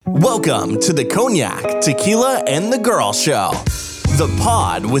Welcome to the Cognac, Tequila, and the Girl Show. The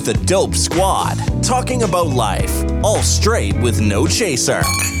pod with a dope squad, talking about life, all straight with no chaser.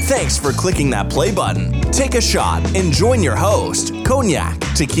 Thanks for clicking that play button. Take a shot and join your host, Cognac,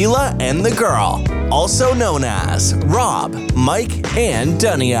 Tequila, and the Girl, also known as Rob, Mike, and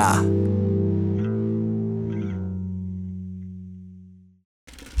Dunia.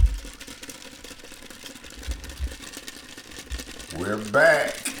 We're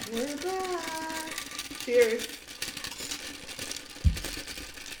back. We're back. Cheers.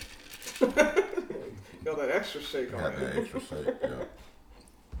 Got that extra shake on Got it. that extra shake, yeah.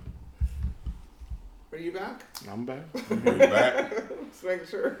 Are you back? I'm back. We're back. Just making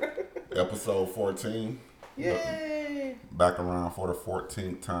sure. Episode 14. Yay! Back around for the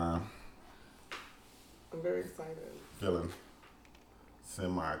 14th time. I'm very excited. Feeling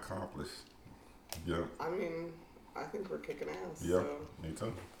semi-accomplished. Yeah. I mean, I think we're kicking ass. Yeah, So. me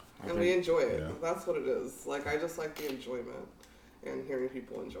too. And we enjoy it. Yeah. That's what it is. Like, I just like the enjoyment and hearing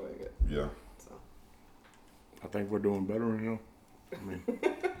people enjoying it. Yeah. So. I think we're doing better now. I mean,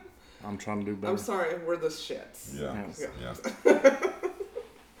 I'm trying to do better. I'm sorry, we're the shits. Yeah. Yes. Yeah.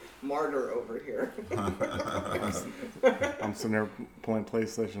 Martyr over here. I'm sitting there playing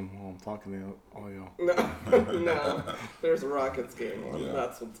PlayStation while I'm talking to all y'all. No. There's a Rockets game on. Yeah.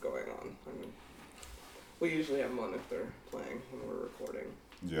 That's what's going on. I mean, we usually have one if they're playing when we're recording.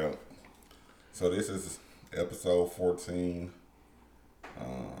 Yeah. So this is episode 14.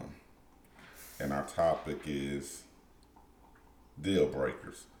 And our topic is deal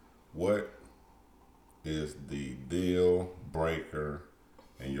breakers. What is the deal breaker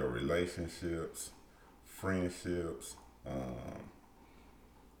in your relationships, friendships,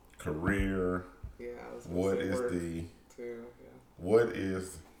 career? Yeah. I was gonna say work too, yeah. What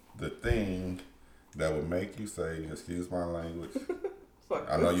is the thing that would make you say, excuse my language,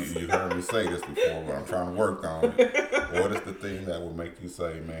 I know you heard me say this before, but I'm trying to work on it. What is the thing that would make you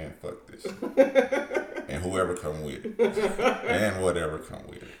say, man, fuck this? And whoever come with it. And whatever come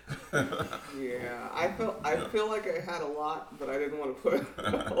with it. Yeah. I feel like I had a lot, but I didn't want to put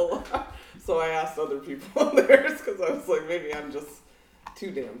a whole lot. So I asked other people on theirs because I was like, maybe I'm just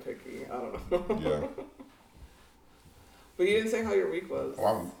too damn picky. I don't know. Yeah. But you didn't say how your week was.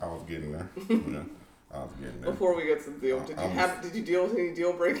 Oh, I was getting there. Yeah, I was getting there. Before we get to the deal, did you deal with any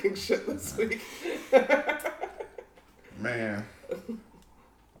deal breaking shit this week? Man,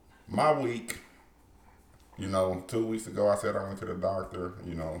 my week, 2 weeks ago I said I went to the doctor,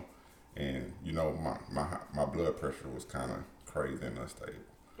 and my blood pressure was kind of crazy and unstable.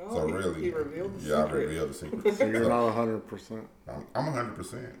 Oh, So he really, revealed the yeah, secret. I revealed the secret. So you're not 100%. I'm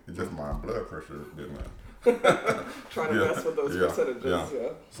 100%. It's just my blood pressure didn't. Trying to mess with those percentages, yeah.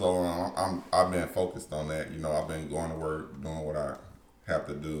 So I've been focused on that. I've been going to work, doing what I have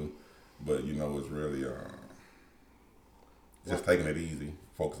to do, but it's really just taking it easy,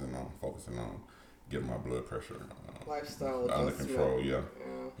 focusing on getting my blood pressure Lifestyle under adjustment. control.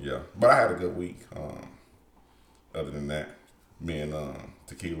 Yeah. But I had a good week. Other than that, me and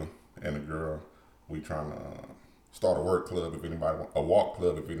Tequila and the girl, we trying to start a walk club if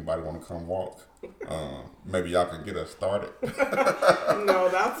anybody want to come walk. Maybe y'all can get us started. No,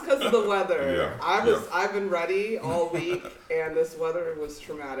 that's because of the weather. Yeah. I've been ready all week, and this weather was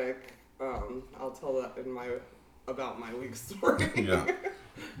traumatic. I'll tell that about my week story. Yeah,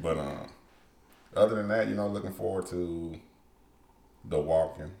 but other than that, looking forward to the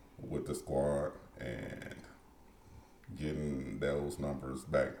walking with the squad and getting those numbers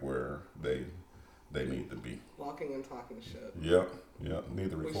back where they need to be. Walking and talking shit. Yep.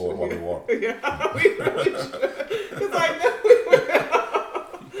 Need to record while we walk. Yeah, we really should. Because I know we will.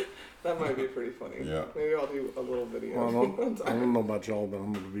 That might be pretty funny. Yeah. Maybe I'll do a little video. Well, I don't know about y'all, but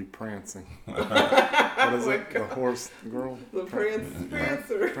I'm going to be prancing. What is it? The horse girl? The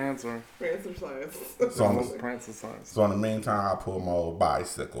prancer. Prancer. Prancer science. Prancer size. So in the meantime, I pulled my old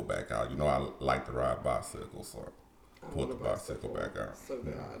bicycle back out. I like to ride bicycles, so I pulled the bicycle back out. So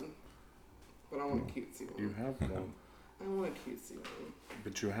bad. But I want a cutesy one. You have one. I want a cutesy one.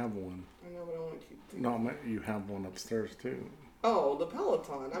 But you have one. I know, but I want a cutesy No, one. you have one upstairs too. Oh, the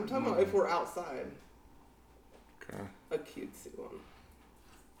Peloton. I'm talking about if we're outside. Okay. A cutesy one.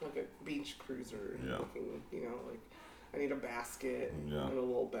 Like a beach cruiser looking, like I need a basket and a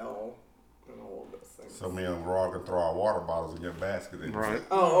little bell and all of those things. So me and Raw can throw our water bottles in your basket. And Right.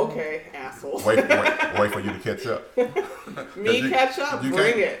 Oh, okay, asshole. Wait for you to catch up. Catch up?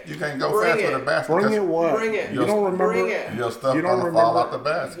 Bring it. You can't go fast with a basket. Bring it what? Bring it. You don't remember? Bring it. Your stuff You don't gonna fall remember- out the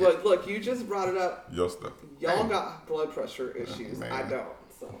basket. Look, you just brought it up. Your stuff. Y'all got blood pressure issues. Man. I don't,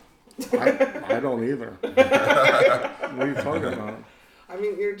 so. I don't either. What are you talking about? I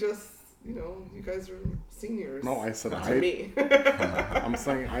mean, you're just, you guys are seniors. No, I said to me. I'm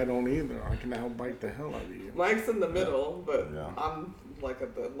saying I don't either. I can outbite the hell out of you. Mike's in the middle, but I'm like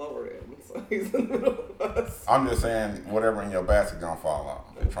at the lower end, so he's in the middle of us. I'm just saying, whatever in your basket gonna fall out.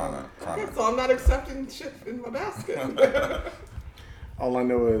 You're trying to. So I'm not accepting shit in my basket. All I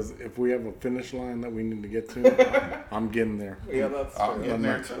know is if we have a finish line that we need to get to, I'm getting there. Yeah, that's true. I'm getting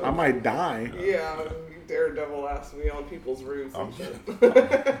there too. I might die. Yeah, you daredevil asked me on people's roofs and shit.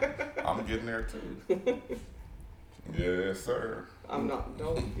 I'm getting there too. Yes, sir. I'm not.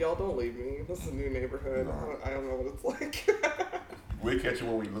 Y'all don't leave me. This is a new neighborhood. No. I don't know what it's like. We'll catch you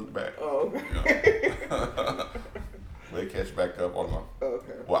when we look back. Oh, okay. We'll catch back up on the.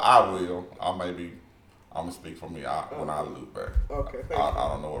 Okay. Well, I will. I'm gonna speak for me. When I look back. Okay. Thank I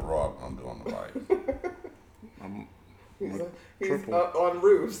don't know what Rob gonna do on the bike. He's on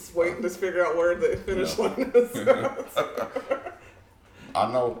roofs waiting to figure out where the finish line is.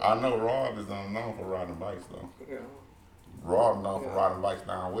 I know Rob is known for riding bikes though. Yeah. Rob known for riding bikes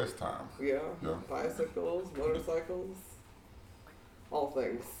down West Time. Yeah. Bicycles, motorcycles, all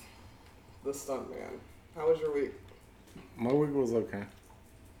things. The stunt man. How was your week? My week was okay.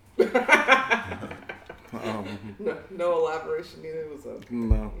 No elaboration needed. It was okay.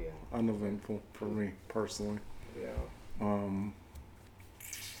 No, uneventful for me personally. Yeah.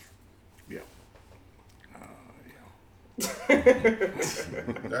 Yeah.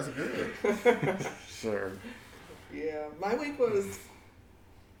 That's good. Sure. Yeah, my week was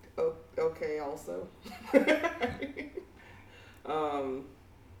okay also.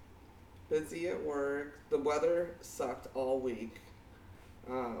 Busy at work. The weather sucked all week.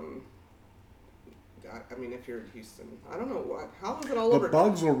 I mean, if you're in Houston, I don't know how was it all over? The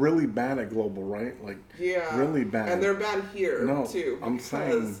bugs were really bad at Global, right? Really bad. And they're bad here too. I'm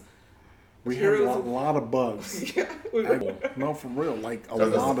saying we had a lot of bugs. Yeah. No, for real, a lot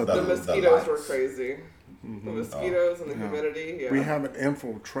of the them. mosquitoes were crazy. Mm-hmm. The mosquitoes and the humidity. Yeah. We have an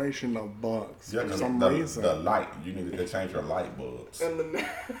infiltration of bugs for some reason. The light, you need to change your light bulbs. And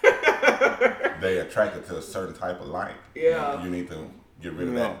they attracted to a certain type of light. Yeah. You need to get rid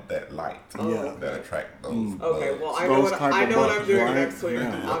of that light that attract those bugs. Okay, well, I know what I'm doing next week.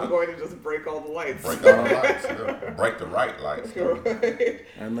 Yeah. I'm going to just break all the lights. Break all the lights. Break the right lights. Right.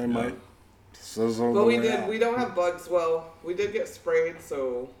 And they might sizzle. But we don't have bugs. Well, we did get sprayed,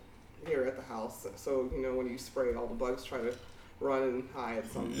 so here at the house. So, when you spray, all the bugs try to run and hide.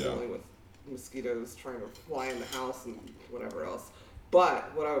 So I'm dealing with mosquitoes trying to fly in the house and whatever else.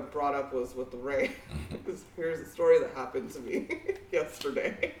 But what I brought up was with the rain. Here's a story that happened to me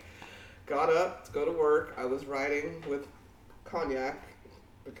yesterday. Got up to go to work. I was riding with Cognac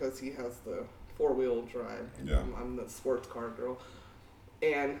because he has the 4-wheel drive. Yeah. I'm the sports car girl.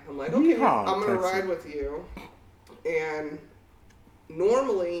 And I'm like, okay, I'm going to ride with you. And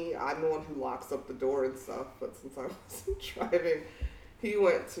normally, I'm the one who locks up the door and stuff, but since I wasn't driving, he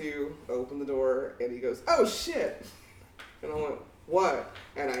went to open the door, and he goes, oh, shit. And I went, what?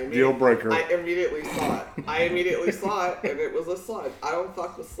 And deal breaker. I immediately saw it. And it was a slug. I don't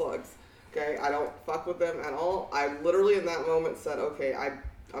fuck with slugs, okay? I don't fuck with them at all. I literally, in that moment, said, okay, I'm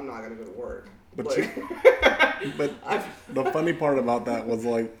not going to go to work. But the funny part about that was,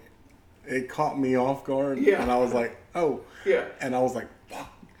 it caught me off guard, and I was like, oh. Yeah. And I was like, fuck.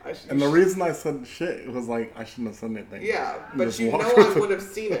 And the reason I said shit was I shouldn't have said anything. Yeah, but I would have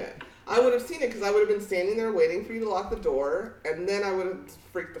seen it. I would have seen it because I would have been standing there waiting for you to lock the door, and then I would have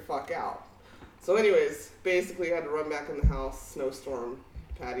freaked the fuck out. So anyways, basically I had to run back in the house, snowstorm,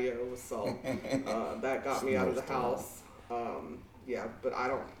 patio with salt. That got me out of the house. Yeah, but I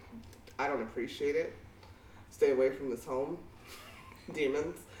don't appreciate it. Stay away from this home.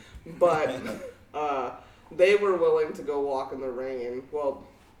 Demons. But they were willing to go walk in the rain. Well,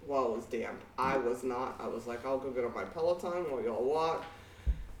 while it was damp. I was not. I was like, I'll go get on my Peloton while y'all walk.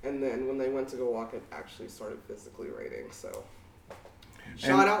 And then when they went to go walk, it actually started physically raining. So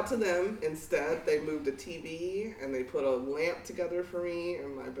shout out to them. Instead, they moved a TV and they put a lamp together for me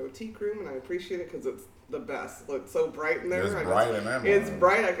in my boutique room, and I appreciate it because it's the best. It's so bright in there. It's bright in there. It's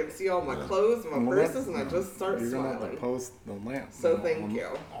bright. I can see all my clothes and my purses, and I just start you're smiling. You're going to post the lamp. So thank you.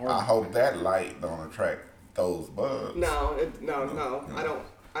 I hope that light don't attract those bugs. No.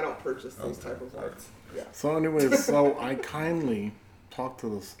 I don't purchase those type of lights. Yeah. So anyways, I kindly talked to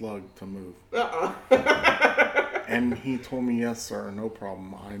the slug to move. And he told me, yes, sir, no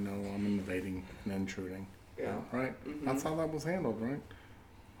problem. I know I'm invading and intruding. Yeah. Right? Mm-hmm. That's how that was handled, right?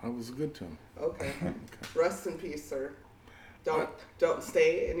 I was good to him. Okay. Rest in peace, sir. Don't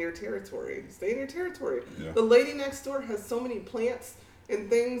stay in your territory. Stay in your territory. Yeah. The lady next door has so many plants and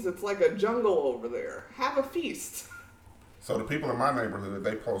things. It's like a jungle over there. Have a feast. So the people in my neighborhood,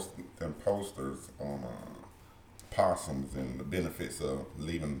 they post them posters on possums and the benefits of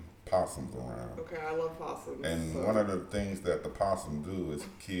leaving possums around. Okay, I love possums. And one of the things that the possum do is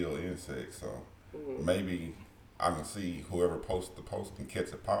kill insects. So maybe I can see whoever posts the post can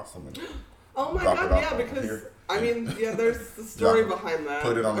catch a possum and oh my drop God, it off yeah, over because here. there's the story behind that.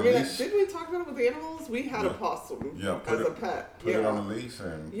 Put it on the leash. Didn't we talk about it with animals? We had a possum as a pet. Put it on the leash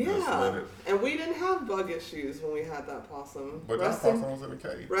and just let it. And we didn't have bug issues when we had that possum. But that possum was in a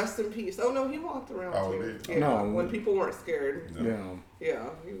cage. Rest in peace. Oh no, he walked around too. He did? Yeah, No. when people weren't scared. Yeah. Yeah,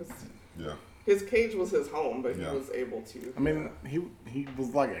 he was. Yeah. His cage was his home, but he was able to. I mean, he was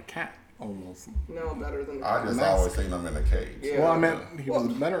like a cat almost. No, better than. I just always seen him in a cage. Yeah. Well, I meant he was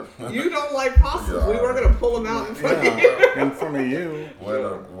better. You don't like possums. We weren't gonna pull him out in front of you. In front of you.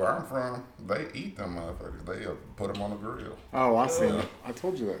 Where I'm from, they eat them motherfuckers. They put them on the grill. Oh, I see. I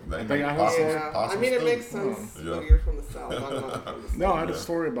told you that. They I think make I heard possum- story. Yeah, possum I mean it stew. makes sense Yeah. when you're from the south. I'm not from the south. No, I had a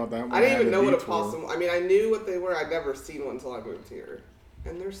story about that. I didn't even know what a possum. I mean, I knew what they were. I'd never seen one until I moved here,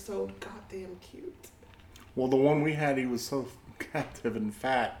 and they're so goddamn cute. Well, the one we had, he was so captive and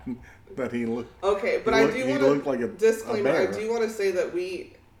fat that he looked. Okay, but he I looked- do he want looked like a disclaimer. I bear. do want to say that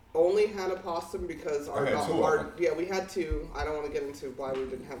we only had a possum because I had two of them. we had two. I don't want to get into why we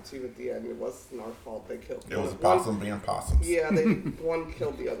didn't have two at the end. It wasn't our fault. They killed. It was a one. possum being possums. Yeah, one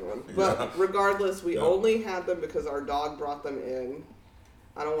killed the other one. But regardless, we only had them because our dog brought them in.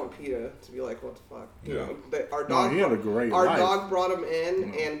 I don't want PETA to be like, what the fuck? You know, our dog. No, he had a great Our life. dog brought them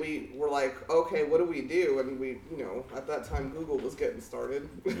in, and we were like, okay, what do we do? And we, at that time, Google was getting started,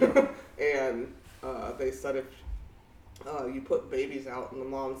 and they said if you put babies out and the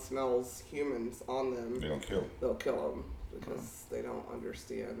mom smells humans on them, they'll kill them because they don't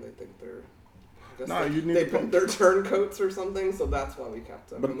understand. They think they're. They put their turncoats or something, so that's why we kept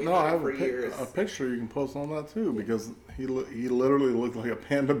them. But and we no, I had have them for years. a picture you can post on that too because he literally looked like a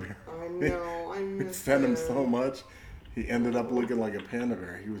panda bear. I know, I We miss fed him so much, he ended up looking like a panda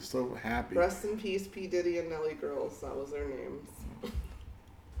bear. He was so happy. Rest in peace, P. Diddy and Nelly Girls. That was their names.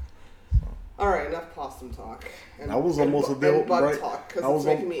 All right, enough possum talk. That was almost a deal bug talk because it's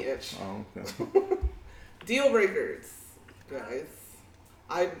making me itch. Oh, okay. Deal breakers, guys.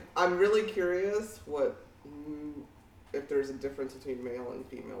 I'm really curious if there's a difference between male and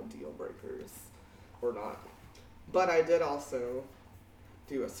female deal breakers or not. But I did also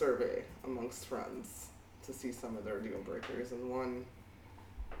do a survey amongst friends to see some of their deal breakers, and one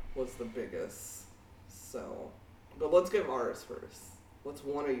was the biggest. So, but let's give ours first. What's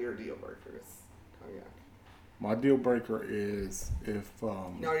one of your deal breakers, Cognac? My deal breaker is if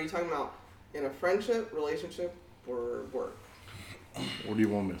Now, are you talking about in a friendship, relationship, or work? Where do you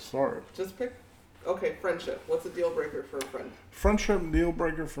want me to start? Just pick. Okay, friendship. What's a deal breaker for a friend? Friendship deal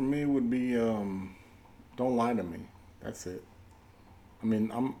breaker for me would be don't lie to me. That's it. I mean,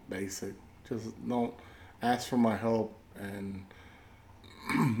 I'm basic. Just don't ask for my help and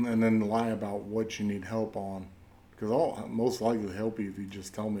then lie about what you need help on. Because I'll most likely help you if you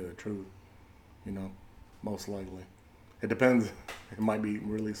just tell me the truth. Most likely. It depends. It might be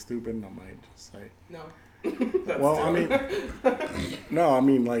really stupid and I might just say. No. Well, I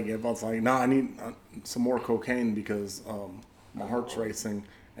mean, like if I was like, no, I need some more cocaine because my heart's racing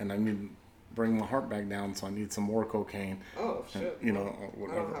and I need to bring my heart back down, so I need some more cocaine. Oh, shit. And,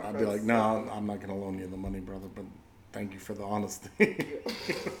 whatever. I'd be like, no, I'm not going to loan you the money, brother, but thank you for the honesty.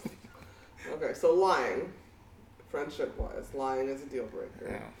 Okay, so lying, friendship-wise, lying is a deal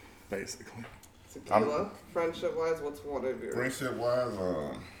breaker. Yeah, basically. Tequila, friendship-wise, what's one of yours?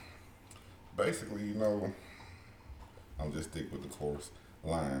 Friendship-wise, basically, I'm just stick with the course,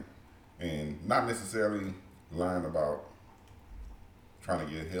 lying. And not necessarily lying about trying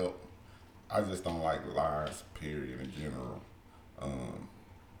to get help. I just don't like lies, period, in general.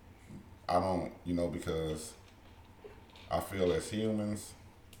 I don't, because I feel as humans,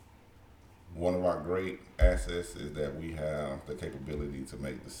 one of our great assets is that we have the capability to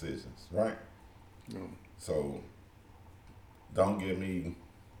make decisions, right? No. So don't give me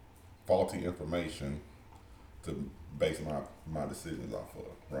faulty information to base my decisions off of,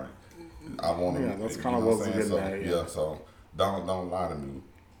 right? I want to. Yeah, that's kind of what's getting at. Yeah, so don't lie to me,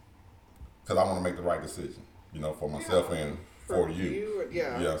 because I want to make the right decision, for myself and for you.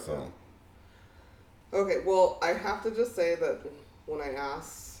 Yeah. So. Okay, well, I have to just say that when I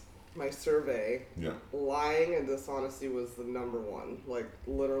asked my survey, lying and dishonesty was the number one. Like,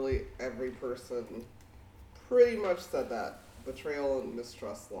 literally every person pretty much said that. Betrayal and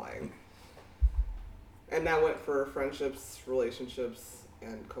mistrust, lying. And that went for friendships, relationships,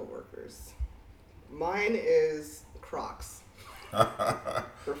 and coworkers. Mine is Crocs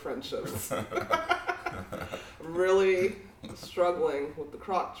for friendships. Really, struggling with the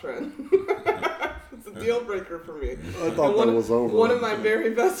Croc trend. It's a deal breaker for me. I thought that was over. One of my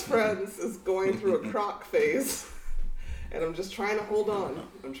very best friends is going through a Croc phase. And I'm just trying to hold on.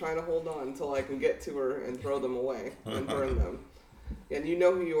 I'm trying to hold on until I can get to her and throw them away and burn them. And you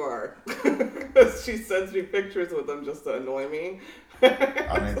know who you are. She sends me pictures with them just to annoy me.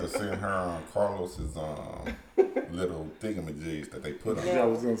 I need to send her Carlos's little thingamajigs that they put on. Yeah, I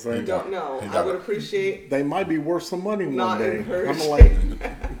was gonna say. You don't know. I would appreciate. They might be worth some money one day.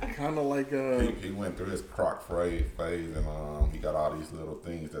 Kind of like. He went through his Croc phase, and he got all these little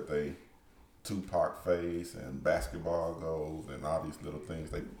things that they Tupac face and basketball goals and all these little things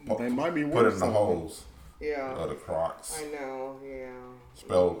they might be put worth in the holes. Yeah. Of the Crocs. I know. Yeah.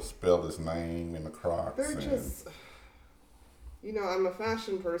 Spell his name in the Crocs. They're just. You know, I'm a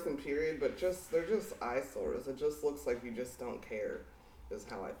fashion person, period, but they're just eyesores. It just looks like you just don't care, is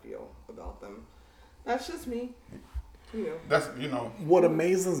how I feel about them. That's just me. You know. What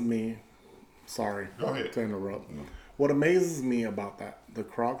amazes me, sorry Go ahead. to interrupt. No. What amazes me about the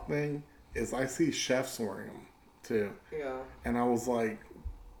Croc thing is I see chefs wearing them too. Yeah. And I was like,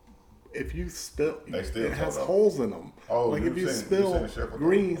 if you spill, it has up. holes in them. Oh, like if you spill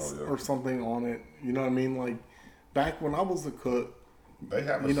grease yeah. or something on it, you know what I mean? Like back when I was a cook, they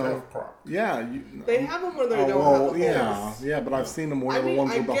have a chef Croc. Yeah, they have them where they don't have the holes. Yeah, but I've seen them wear the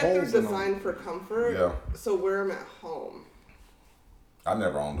ones with the holes in them. I get they're designed for comfort. Yeah. So wear them at home. I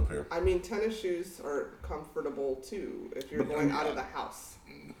never owned a pair. I mean, tennis shoes are comfortable too if you're going out of the house.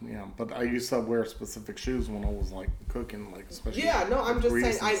 Yeah, but I used to wear specific shoes when I was like cooking, like especially. Yeah, no, I'm just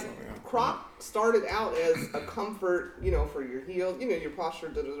saying. Stuff, Croc started out as a comfort, for your heels, your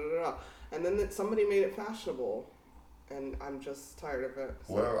posture, and then somebody made it fashionable, and I'm just tired of it.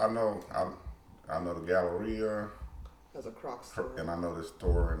 So. Well, I know the Galleria has a Croc store, and I know the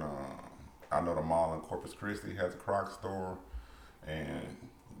store, and I know the mall in Corpus Christi has a Croc store, and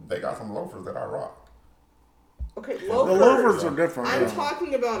they got some loafers that I rock. Okay, loafers. The loafers are different. I'm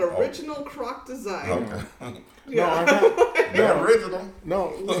talking about original Croc design. Okay. Yeah. No, original.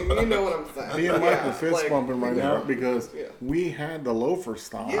 No, you know what I'm saying. Me and Mike are fist bumping right now because we had the loafer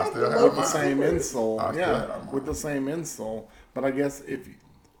style with the same insole. With the same insole. But I guess if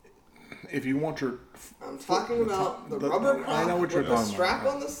you want your, I'm talking about the rubber Croc. I know what you're talking about. With the strap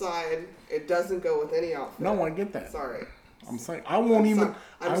on the side. It doesn't go with any outfit. No, I get that. Sorry. I'm saying I won't even.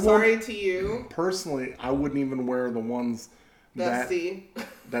 I'm sorry to you. Personally, I wouldn't even wear the ones that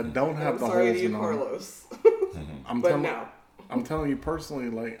don't have the holes in them. I'm sorry to you, Carlos. I'm telling you personally,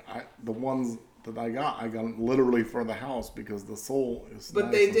 like the ones that I got literally for the house because the sole is. But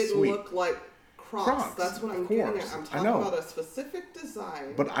nice they and didn't sweet. look like Crocs. That's what I'm getting at. I'm talking about a specific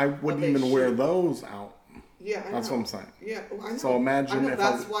design. But I wouldn't even wear those out. Yeah, that's what I'm saying. Yeah, well, I know. So imagine if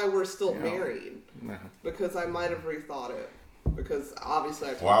that's why we're still married. Because I might have rethought it. Because obviously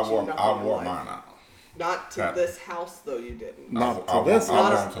I wore mine out. Not to this house though. You didn't. Not to this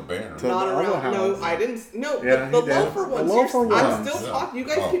house. To Bear. Not around. No, I didn't. No, the loafer ones. I'm still talking. You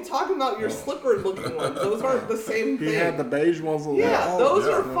guys keep talking about your slipper-looking ones. Those aren't the same thing. He had the beige ones. Those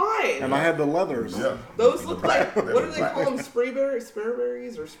are fine. And I had the leathers. Yeah. Those look like what do they call them?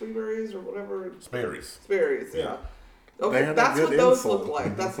 Spreeberries or whatever. Sperry's. Yeah. Okay, that's what those look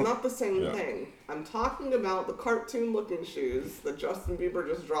like. That's not the same thing. I'm talking about the cartoon-looking shoes that Justin Bieber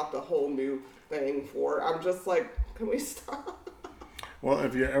just dropped a whole new thing for. I'm just like, can we stop? Well,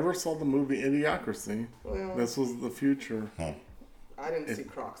 if you ever saw the movie Idiocracy, this was the future. I didn't see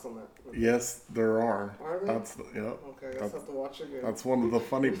Crocs on that. Yes, there are. Are there? Okay, I guess I have to watch it again. That's one of the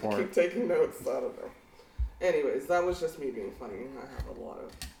funny parts. Keep taking notes. I don't know. Anyways, that was just me being funny.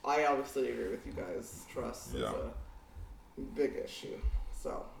 I obviously agree with you guys. Trust is a big issue.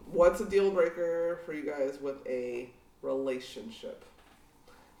 So, what's a deal breaker for you guys with a relationship?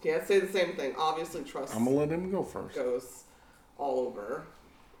 Can't say the same thing. Obviously, trust. I'm gonna let him go first. Goes all over.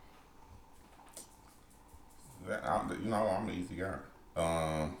 I'm an easy guy.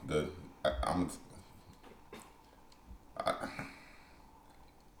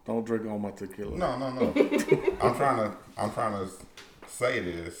 Don't drink all my tequila. No. I'm trying to say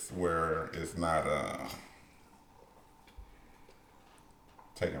this where it's not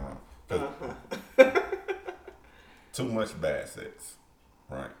taken wrong. Too much bad sex,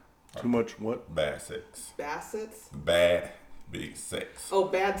 right? Too much what? Bad sex. Bassets? Bad big sex. Oh,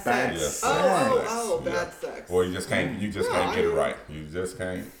 bad sex. Yes. Bad sex. Or you just can't get it right. You just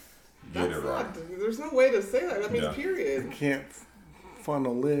can't get it right. There's no way to say that. That means period. You can't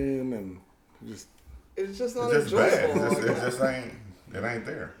funnel in and just. It's just not it's just enjoyable. Bad. It ain't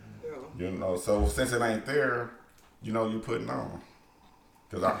there. Yeah. So since it ain't there, you're putting on.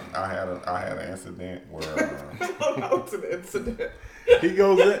 Because I had an incident where. It's an incident. He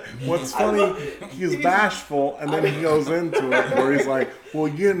goes in. What's funny, he's bashful, and then he goes into it where he's like, well,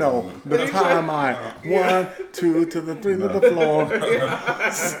 you know, the time I 1, 2 to the 3 to the floor.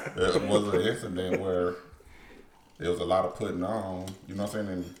 It was an incident where there was a lot of putting on. You know what I'm saying?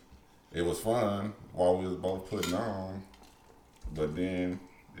 And it was fun while we was both putting on, but then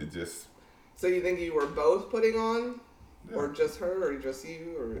it just. So you think you were both putting on? Yeah. Or just her, or just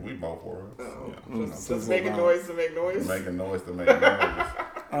you, or we both were. Oh, yeah. Just making noise to make noise. Making noise to make noise.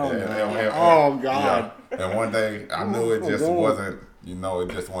 Oh God! Yeah. And one day I knew it just wasn't. You know,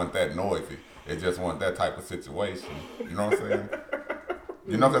 it just wasn't that noisy. It just wasn't that type of situation. You know what I'm saying?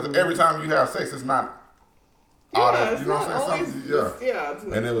 You know, because every time you have sex, it's not. You know what I'm saying? Yeah.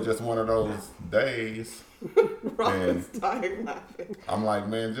 And it was just one of those days. Robin's dying laughing. I'm like,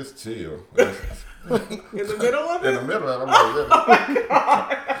 man, just chill. In the middle of it? In the middle of it. I'm like, oh my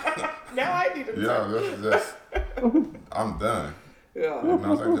God. Now I need to just I'm done. Yeah. You know what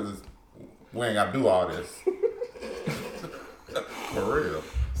I'm saying? Because we ain't got to do all this. For real.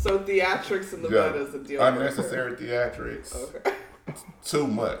 So theatrics in the bed is a deal. Unnecessary theatrics. Okay. Too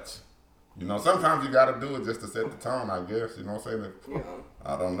much. You know, sometimes you got to do it just to set the tone, I guess. You know what I'm saying? Yeah.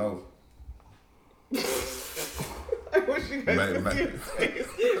 I don't know. I wish you guys could see his face.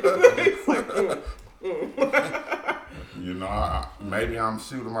 He's like, You know, maybe I'm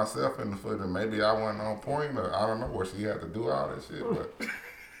shooting myself in the foot, and maybe I wasn't on point, or I don't know where she had to do all that shit, but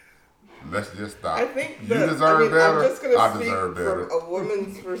let's just stop. I think you deserve better. I'm just gonna I speak deserve better. From a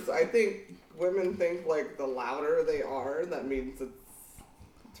woman's perspective. I think women think like the louder they are, that means it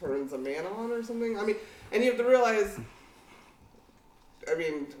turns a man on or something. I mean, and you have to realize,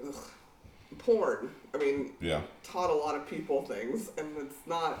 porn, taught a lot of people things, and it's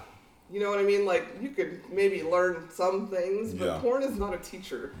not, you know what I mean? Like, you could maybe learn some things, but porn is not a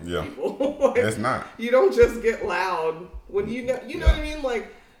teacher, people. Like, it's not. You don't just get loud when you know what I mean?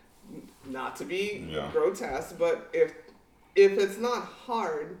 Like, not to be grotesque, but if it's not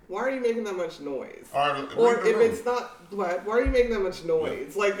hard, why are you making that much noise? Or if it's not, why are you making that much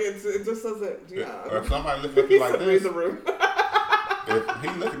noise? Like, it just doesn't, Or if somebody looks at you like this. Read the room. If he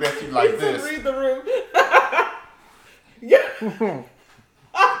looking at you like this. Read the room. Yeah.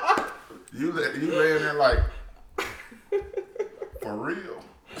 You laying there like, for real.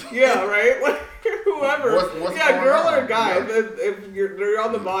 Yeah, right? Like, whoever. What's girl on? Or guy. Yeah. If they're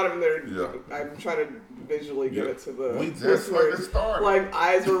on the bottom there, I'm trying to visually give it to the we just fucking started. Like,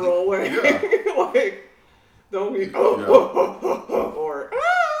 eyes are rolling. Like, don't be, or,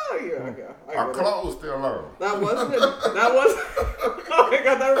 our clothes still on. That was, oh my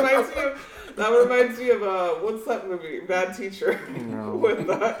God, that reminds me of, what's that movie? Bad Teacher. With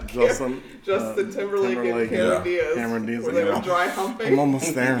Justin Timberlake and Cameron Diaz. Where they were dry humping. I'm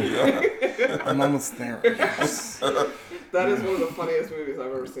almost there. That is one of the funniest movies I've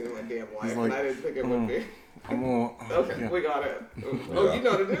ever seen in my damn life, and I didn't think it would be. We got it. Oh, you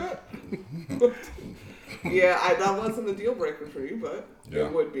know how to do it? Yeah, that wasn't a deal breaker for you, but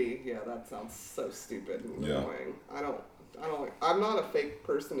it would be. Yeah, that sounds so stupid and annoying. I'm not a fake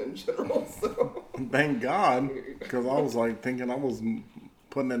person in general, so. Thank God, because I was like thinking I was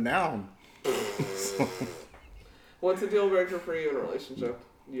putting it down. So. What's a deal breaker for you in a relationship?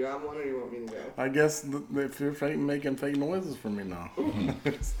 You have one, or you want me to go? I guess if you're making fake noises for me now.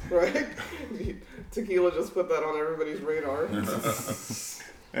 Right? Tequila just put that on everybody's radar.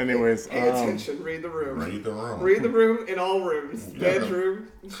 Anyways, pay attention. Read the room. Read the room. Read the room in all rooms. Bedroom,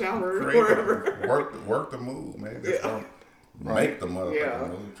 shower, wherever. Work the move, man. Just make the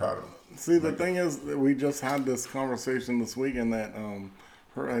motherfucking move. Try to. See, the thing is, that we just had this conversation this weekend that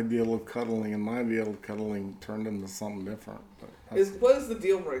her ideal of cuddling and my ideal of cuddling turned into something different. What is the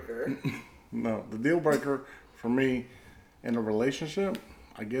deal breaker? No, the deal breaker for me in a relationship,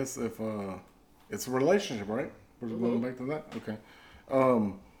 I guess if it's a relationship, right? We're going back to that? Okay.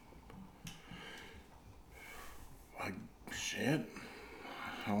 Shit.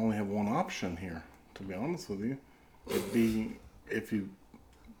 I only have one option here, to be honest with you. It'd be if you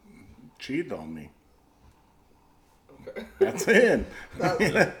cheated on me. Okay. That's it.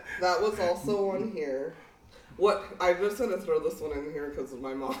 That was also on here. What I just had to throw this one in here because of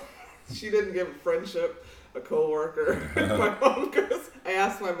my mom. She didn't give friendship a coworker. My mom goes. I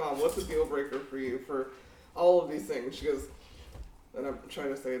asked my mom, "What's a deal breaker for you for all of these things?" She goes, and I'm trying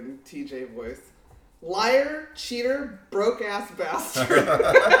to say it in TJ voice: liar, cheater, broke ass bastard.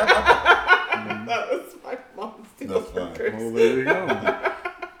 That was my mom's deal breaker. Well, there you go.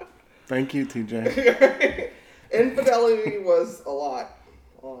 Thank you, TJ. Infidelity was a lot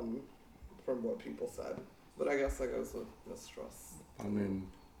from what people said. But I guess that goes with mistrust. I mean,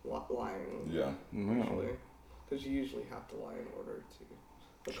 lying. Yeah. Usually, because you usually have to lie in order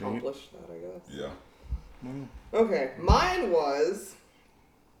to accomplish that, I guess. Yeah. Okay, mine was.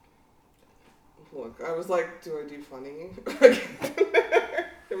 Look, I was like, do I do funny?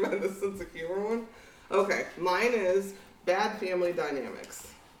 Am I the sense of humor one? Okay, mine is bad family dynamics.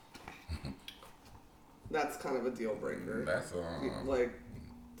 That's kind of a deal breaker. That's like,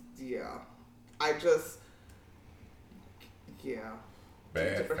 yeah.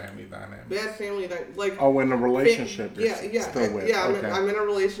 Bad family dynamics. Bad family dynamics. Like, in a relationship. Still with. Yeah, okay. I'm in a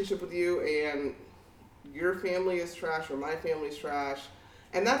relationship with you, and your family is trash, or my family's trash.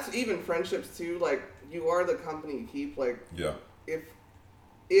 And that's even friendships too. Like, you are the company you keep. Like, yeah.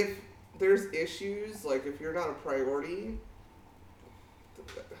 If there's issues, like if you're not a priority,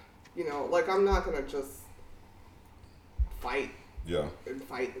 you know, like I'm not gonna just fight. Yeah. And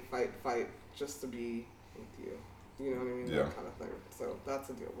fight just to be with you. You know what I mean? Yeah. That kind of thing. So that's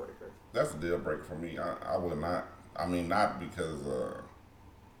a deal breaker. That's a deal breaker for me. I would not. I mean, not because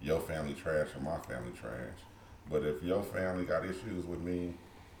your family trash or my family trash. But if your family got issues with me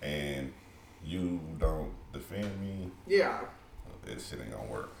and you don't defend me, yeah, this shit ain't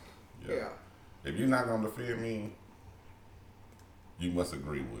gonna work. Yeah. If you're not gonna defend me, you must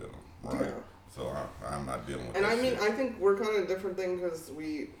agree with them, right? Yeah. So I'm not dealing with and that. And I mean, shit. I think we're kind of a different thing because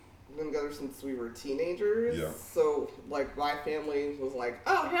we've been together since we were teenagers. Yeah. So, like, my family was like,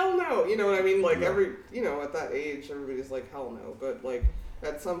 oh, hell no. You know what I mean? Like, yeah. at that age, everybody's like, hell no. But, like,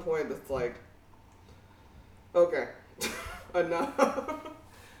 at some point, it's like, okay, enough.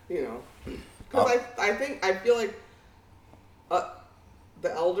 You know, because I feel like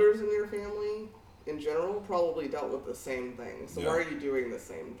the elders in your family in general probably dealt with the same thing. So why are you doing the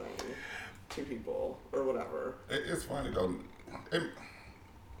same thing to people or whatever? It's funny though.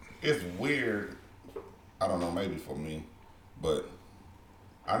 It's weird. I don't know, maybe for me, but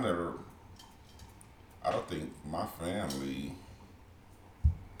I don't think my family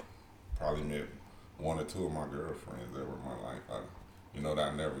probably met one or two of my girlfriends ever in my life.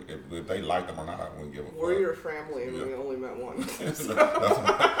 If they liked them or not, I wouldn't give a fuck. We're your family, and we only met one. That's what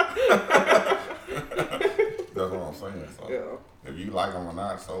I'm saying. So yeah. If you like them or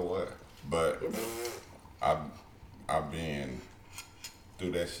not, so what? But I've been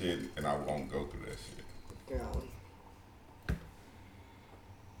through that shit, and I won't go through that shit. Yeah.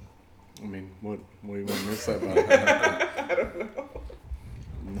 I mean, what do you want me to say about that? I don't know.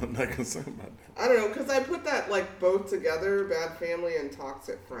 I'm not concerned about that. I don't know, because I put that, like, both together, bad family and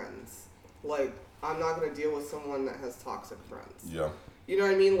toxic friends. Like, I'm not going to deal with someone that has toxic friends. Yeah. You know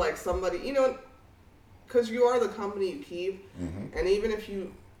what I mean? Like, somebody, because you are the company you keep, and even if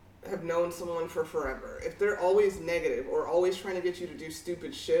you have known someone for forever, if they're always negative or always trying to get you to do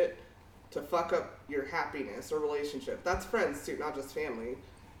stupid shit to fuck up your happiness or relationship, that's friends too, not just family.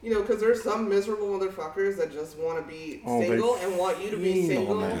 Because there's some miserable motherfuckers that just want to be single and want you to be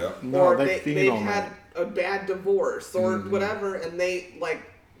single, or they've had a bad divorce or whatever, and they like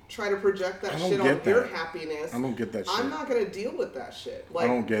try to project that shit on your happiness. I don't get that shit. I'm not gonna deal with that shit. Like, I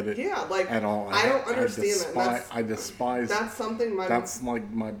don't get it. Yeah, like at all. I don't understand that. I despise. That's something. That's like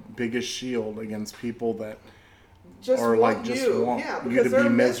my biggest shield against people that. Just or want like just you. want Yeah, you to be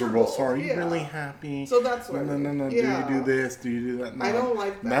miserable. So are you yeah. really happy? So that's what no. Yeah. Do you do this? Do you do that? No. I don't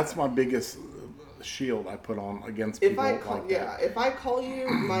like that. That's my biggest shield I put on against people like that. If I call you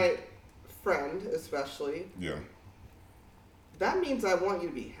my friend, especially, that means I want you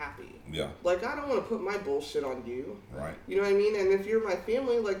to be happy. Yeah. Like, I don't want to put my bullshit on you. Right. You know what I mean? And if you're my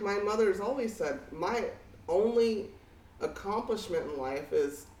family, like my mother's always said, my only accomplishment in life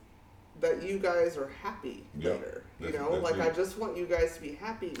is that you guys are happy later. I just want you guys to be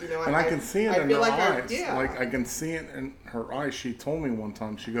happy. And I can see it in her eyes. Like, I can see it in her eyes. She told me one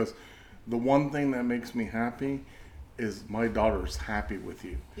time, she goes, the one thing that makes me happy is my daughter's happy with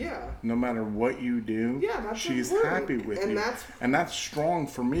you. Yeah. No matter what you do, she's happy with you. And that's strong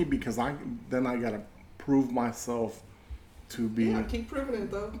for me because I got to prove myself to be... Yeah, keep proving it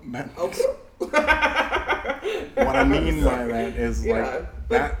though. Okay. What I mean by that is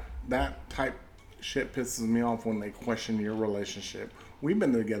that type shit pisses me off when they question your relationship. We've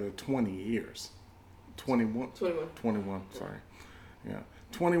been together 20 years. 21, sorry. Yeah.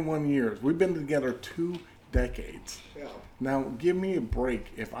 21 years. We've been together 2 decades. Yeah. Now, give me a break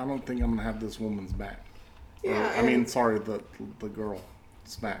if I don't think I'm going to have this woman's back. Yeah. The girl's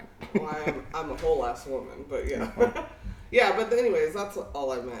back. Well, I'm a whole ass woman, but yeah. Yeah, but anyways, that's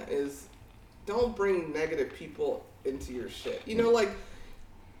all I meant is don't bring negative people into your shit.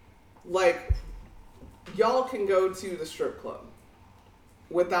 Like y'all can go to the strip club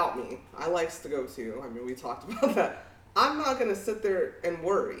without me. I likes to go too. I mean, we talked about that. I'm not going to sit there and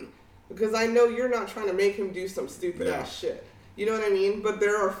worry because I know you're not trying to make him do some stupid ass shit. You know what I mean? But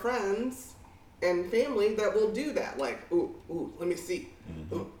there are friends and family that will do that. Like, ooh, let me see.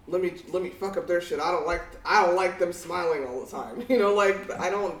 Ooh, let me fuck up their shit. I don't like them smiling all the time. You know, like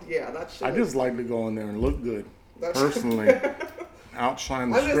that shit. I just like to go in there and look good. Personally.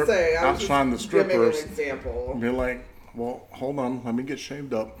 Outshine the strippers. Giving an example. Be like, well, hold on, let me get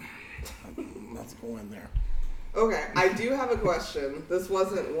shaved up. Let's go in there. Okay, I do have a question. This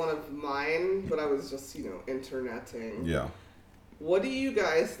wasn't one of mine, but I was just, interneting. Yeah. What do you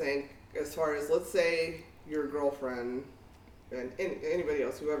guys think as far as, let's say, your girlfriend and anybody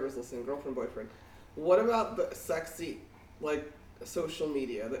else, whoever's listening, girlfriend, boyfriend, what about the sexy, like, social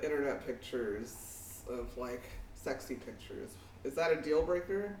media, the internet pictures of, like, sexy pictures? Is that a deal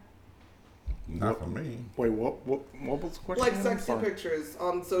breaker? Not for me. Wait, what was the question? Like sexy pictures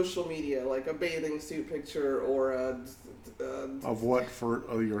on social media, like a bathing suit picture or of what,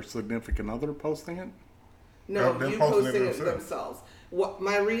 for your significant other posting it? No, you posting it themselves. What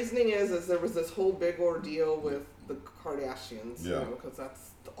my reasoning is there was this whole big ordeal with the Kardashians, because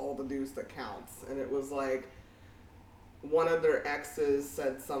that's all the news that counts, and it was like one of their exes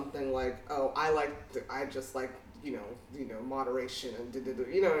said something like, "Oh, I just like." Moderation and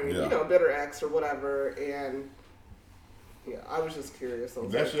bitter ex or whatever, and I was just curious.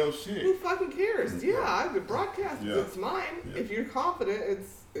 That's your shit. Who fucking cares? Yeah, I could broadcast. Yeah. It's mine. Yeah. If you're confident,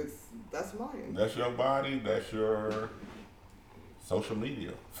 that's mine. That's your body. That's your social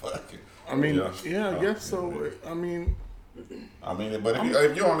media. Fuck it. I mean, I guess so. I mean, but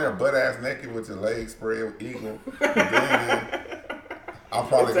if you're on there butt ass naked with your legs spread eagle, then I'm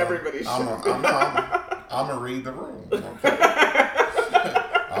probably everybody's shit. I'm going to read the room. Okay?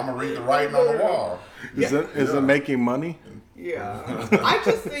 I'm going to read the writing on the wall. Is it making money? Yeah. I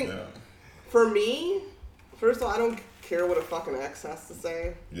just think, for me, first of all, I don't care what a fucking ex has to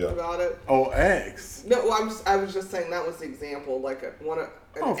say about it. Oh, ex? No, well, I was just saying that was the example. Like, an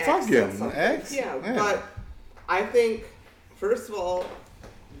ex fuck said him. something. Ex? Yeah, but I think, first of all,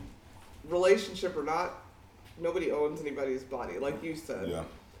 relationship or not, nobody owns anybody's body, like you said. Yeah.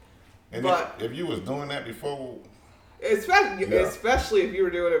 And but if you was doing that before, especially if you were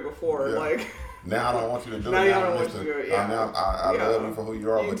doing it before, like now I don't want you to do it. Now I don't want you to do it. Yeah, I love you for who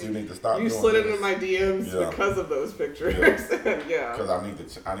you are, but you need to stop. You slid into my DMs because of those pictures. Because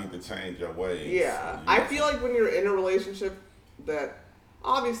I need to change your ways. Yeah, I feel like when you're in a relationship, that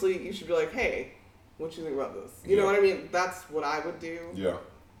obviously you should be like, hey, what you think about this? You know what I mean? That's what I would do. Yeah.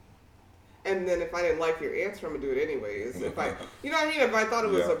 And then if I didn't like your answer, I'm gonna do it anyways. If I, you know what I mean? If I thought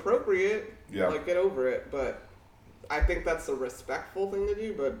it was appropriate, like get over it. But I think that's a respectful thing to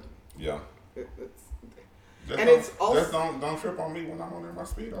do. But it's also just don't trip on me when I'm on my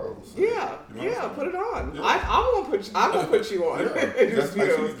speedos. So, put it on. Yeah. I'm gonna put you on. Just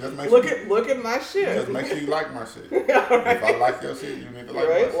look at my shit. Just make sure you like my shit. If I like your shit, you need to like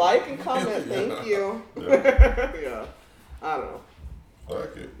my shit. Like and comment. Thank you. I don't know.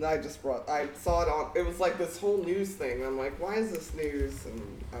 Fuck it. I saw it on, it was like this whole news thing. I'm like, why is this news? And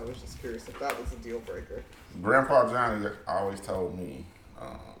I was just curious if that was a deal breaker. Grandpa Johnny always told me,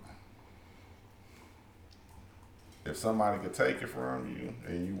 if somebody could take it from you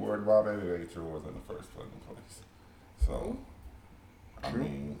and you worried about it, it ain't yours in the first fucking place. So, I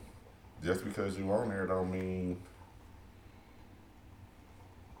mean, just because you on there don't mean,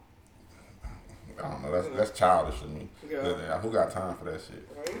 I don't know. That's childish to me. Yeah. Who got time for that shit?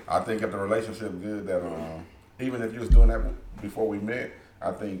 Right? I think if the relationship good, that even if you was doing that before we met,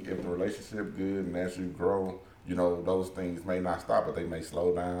 I think if the relationship good and as you grow, those things may not stop, but they may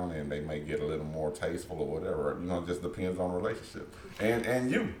slow down and they may get a little more tasteful or whatever. It just depends on the relationship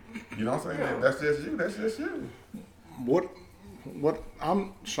and you. You know what I'm saying? Yeah. That's just you. That's just you. What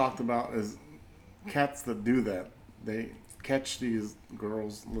I'm shocked about is cats that do that. They catch these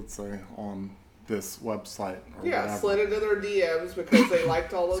girls, let's say, on this website or whatever. Slid into their DMs because they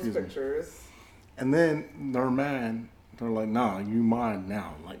liked all those pictures. And then they're mad. They're like, nah, you mine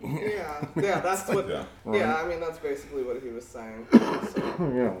now. Like, that's what. I mean, that's basically what he was saying.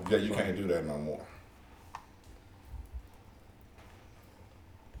 So. Yeah, you can't do that no more.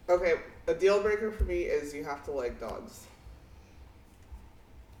 Okay, a deal breaker for me is you have to like dogs.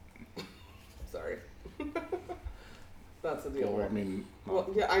 Sorry. That's a deal breaker. I mean,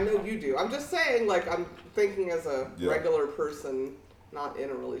 I know you do. I'm just saying, like, I'm thinking as a regular person, not in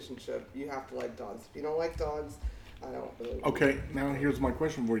a relationship, you have to like dogs. If you don't like dogs, I don't really. Okay, now here's my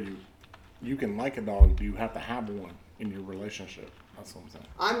question for you. You can like a dog, do you have to have one in your relationship? That's what I'm saying.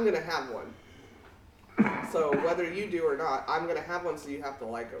 I'm going to have one. So whether you do or not, I'm going to have one, so you have to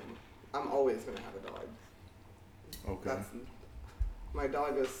like them. I'm always going to have a dog. Okay. My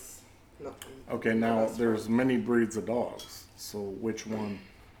dog is nothing. Okay, now there's many breeds of dogs. So which one?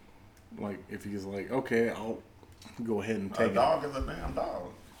 Like, if he's like, okay, I'll go ahead and take a dog is a damn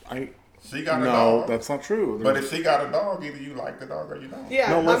dog. She got a dog. No, that's not true. But if she got a dog, either you like the dog or you don't. Yeah.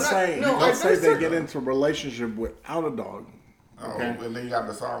 No, let's say they get into a relationship without a dog. Okay. And then you got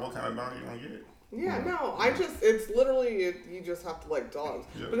to decide what kind of dog you're gonna get. Yeah, no, it's literally, you just have to like dogs.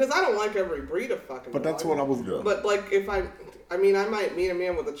 Yeah. Because I don't like every breed of fucking But dog. that's what I was... Yeah. But, like, if I might meet a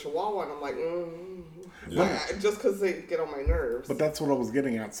man with a Chihuahua and I'm like, just because they get on my nerves. But that's what I was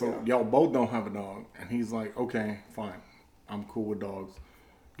getting at. So y'all both don't have a dog. And he's like, okay, fine. I'm cool with dogs.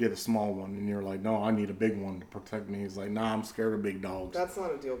 Get a small one. And you're like, no, I need a big one to protect me. He's like, nah, I'm scared of big dogs. That's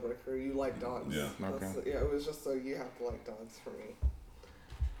not a deal breaker. You like dogs. Yeah. Okay. Yeah, it was just so you have to like dogs for me.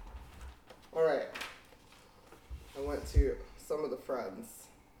 All right. I went to some of the friends.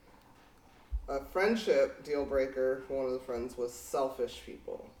 A friendship deal breaker for one of the friends was selfish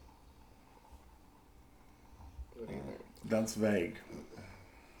people. What do you think? That's vague.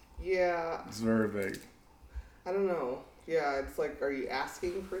 Yeah. It's very vague. I don't know. Yeah, it's like, are you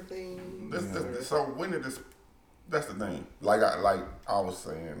asking for things? So when did this? That's the thing. Like I was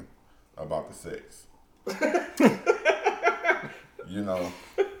saying about the sex. You know,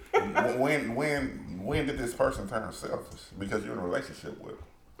 when did this person turn selfish? Because you're in a relationship with them.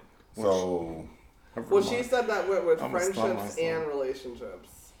 So. Well, she said that went with friendships and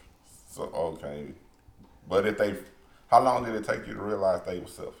relationships. So okay, but how long did it take you to realize they were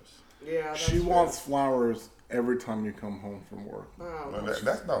selfish? Yeah, she wants flowers every time you come home from work. Well,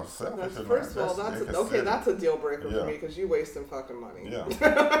 that's not selfish. First of all, that's a deal breaker for me because you wasting fucking money. Yeah,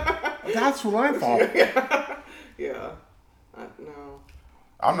 that's what I thought. Yeah. No.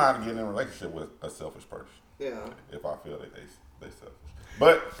 I'm not getting in a relationship with a selfish person. Yeah. If I feel that they selfish,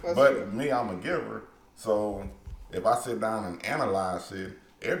 but true. Me, I'm a giver. So if I sit down and analyze shit,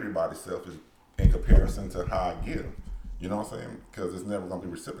 everybody's selfish in comparison to how I give. You know what I'm saying? Because it's never going to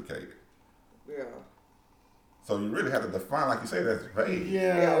be reciprocated. Yeah. So you really have to define, like you say, that's vague.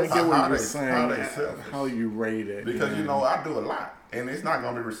 Yeah, I get what you're saying. How you rate it. Because, you know, I do a lot. And it's not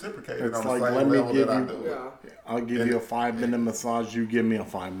going to be reciprocated it's on like, the same level that I do. Yeah. I'll give you a 5-minute massage. You give me a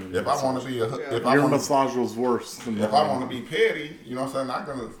 5-minute If massage. I want to be your massage was worse than if I want to be petty, you know what I'm saying, I'm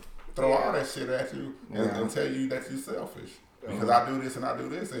going to throw all that shit at you and tell you that you're selfish. Because I do this and I do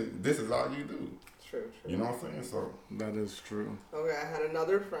this, and this is all you do. True. You know what I'm saying? So that is true. Okay, I had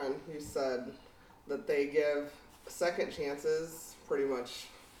another friend who said that they give second chances pretty much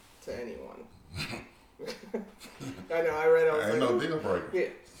to anyone. I know, I read it. I was ain't like, no deal breaker. Yeah.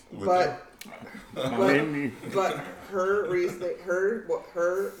 But her reasoning,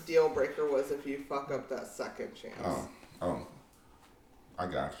 her deal breaker was if you fuck up that second chance. Oh, I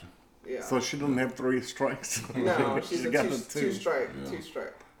got you. Yeah. So she doesn't have 3 strikes. No, she's got two strike. Yeah. 2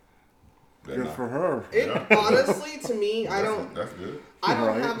 strike. Good for her. Honestly, to me, That's good. I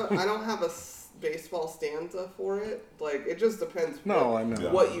don't have a baseball stanza for it. Like, it just depends. I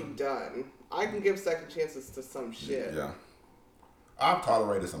know what you've done. I can give second chances to some shit. Yeah. I've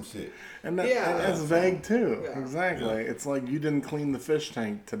tolerated some shit. And that's vague too. Yeah. Exactly. Yeah. It's like you didn't clean the fish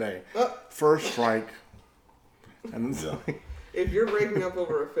tank today. First strike. And it's like, if you're breaking up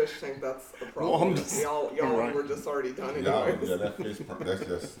over a fish tank, that's a problem. Y'all right. were just already done anyways. That fish.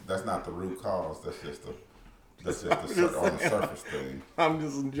 That's not the root cause. That's just on the surface thing. I'm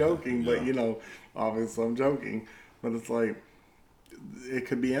just joking, but obviously I'm joking. But it's like it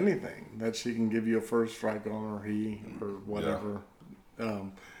could be anything that she can give you a first strike on, or he, or whatever.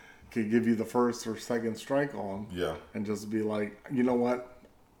 Could give you the first or second strike on. Yeah. And just be like, you know what?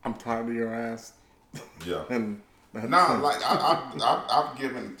 I'm tired of your ass. Yeah. And I've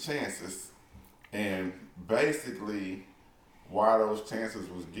given chances, and basically why those chances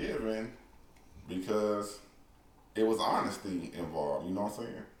was given because it was honesty involved. You know what I'm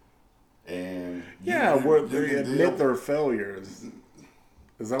saying? And where they admit their failures.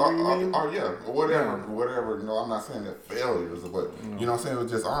 Is that what you mean? Whatever. You know, I'm not saying that failures, but you know what I'm saying. It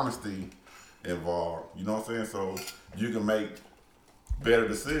was just honesty involved. You know what I'm saying? So you can make better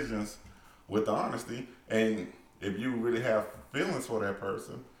decisions with the honesty, and if you really have feelings for that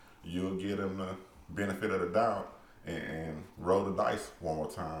person, you'll give them the benefit of the doubt and roll the dice one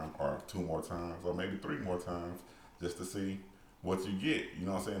more time, or 2 more times, or maybe 3 more times, just to see what you get. You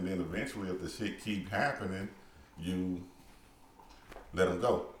know what I'm saying? Then eventually, if the shit keep happening, you let them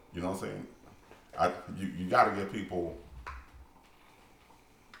go. You know what I'm saying? You got to give people,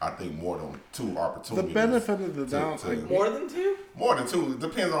 I think, more than 2 opportunities. The benefit of the doubt. More than 2? More than 2. It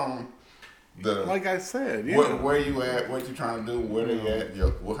depends on like I said, where you at, what you trying to do, where they at,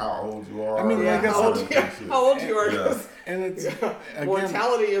 how old you are. I mean, like how old you are. Yeah. And it's again,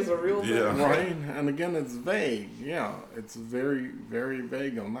 mortality is a real thing. Right? And again, it's vague. Yeah, it's very, very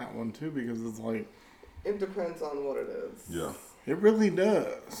vague on that one too, because it's like it depends on what it is. Yeah, it really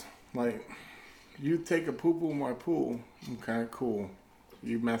does. Like, you take a poo in my pool. Okay, cool.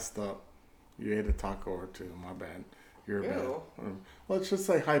 You messed up. You ate a taco or two. My bad. You're bad. Let's just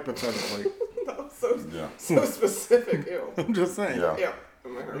say hypothetically. That was so specific. Ew. I'm just saying. Yeah.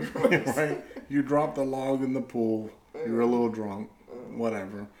 Right? You dropped a log in the pool. You were a little drunk.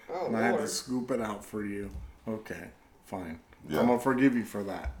 Whatever. And I had to scoop it out for you. Okay, fine. I'm going to forgive you for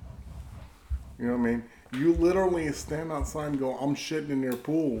that. You know what I mean? You literally stand outside and go, I'm shitting in your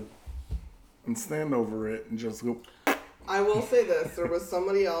pool. And stand over it and just go. I will say this. There was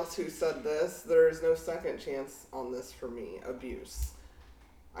somebody else who said this. There is no second chance on this for me. Abuse.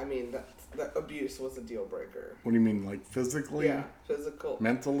 I mean, that abuse was a deal breaker. What do you mean, like physically? Yeah, physical.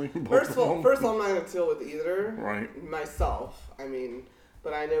 Mentally? First of all, I'm not going to deal with either. Right. Myself. I mean,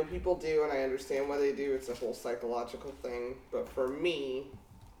 but I know people do, and I understand why they do. It's a whole psychological thing. But for me,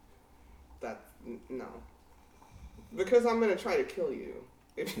 no. Because I'm going to try to kill you.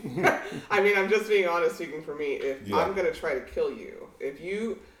 I mean, I'm just being honest speaking for me. If I'm going to try to kill you, if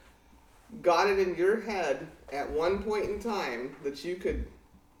you got it in your head at one point in time that you could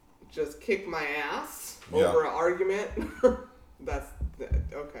just kick my ass over an argument, that's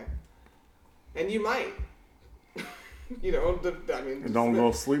okay. And you might. You know, I mean, don't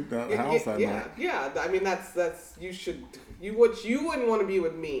go sleep at the house that night. Yeah. I mean, that's you should. You wouldn't want to be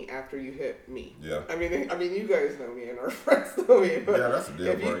with me after you hit me. Yeah. I mean, you guys know me and our friends know me. But that's a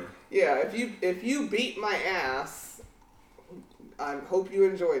deal breaker. If you beat my ass, I hope you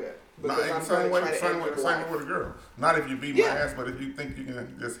enjoyed it. Same way with a girl. Not if you beat my ass, but if you think you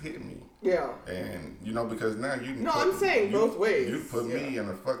can just hit me. Yeah. And because now you. No, I'm saying both ways. You put me in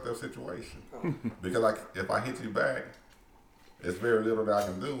a fucked up situation because if I hit you back, it's very little that I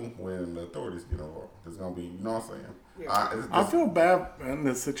can do when the authorities get involved. It's gonna be, you know what I'm saying. Yeah. I feel bad in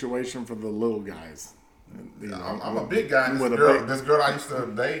this situation for the little guys. You know, I'm a big guy. This girl I used to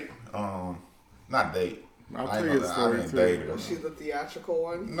date, not date. I'll tell you a story too. Was she the theatrical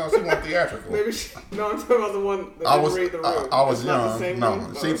one? No, she wasn't theatrical. I'm talking about the one that didn't read the room. I was young.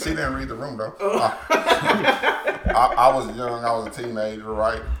 No, she didn't read the room though. Oh. I was young. I was a teenager,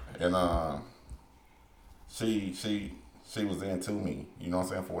 right? And she was into me. You know what I'm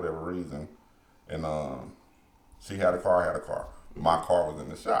saying, for whatever reason. And she had a car. I had a car. My car was in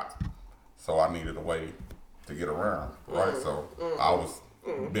the shop, so I needed a way to get around, right? So I was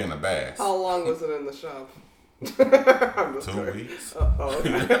being a bass. How long was it in the shop? 2 weeks.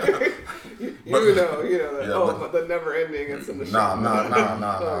 Okay. you know the never ending. It's in the shop. No.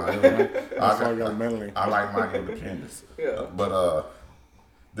 I like my independence. Yeah. But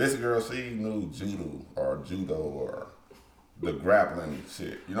this girl, she knew judo or the grappling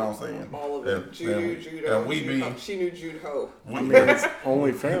shit. You know what I'm saying? All of it. Judo. And she knew judo. I mean, it's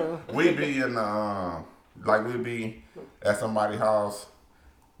only fair. We be in we'd be at somebody's house,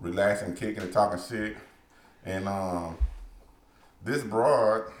 relaxing, kicking and talking shit. And this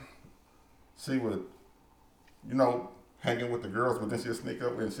broad, she would, hanging with the girls, but then she'd sneak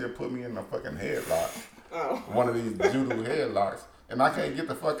up and she'd put me in a fucking headlock. Oh. One of these judo headlocks. And I can't get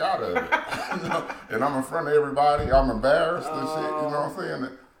the fuck out of it. And I'm in front of everybody. I'm embarrassed and shit. You know what I'm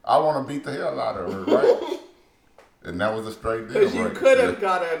saying? I want to beat the hell out of her, right? And that was a straight deal. Because you could have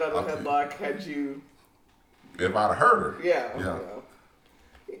got her out of the headlock had you. If I'd have hurt her. Yeah.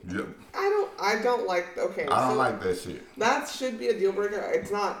 I don't like. Okay. I don't like that shit. That should be a deal breaker.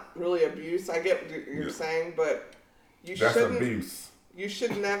 It's not really abuse. I get what you're saying, but you shouldn't. That's abuse. You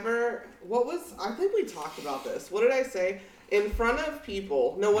should never. I think we talked about this. What did I say? In front of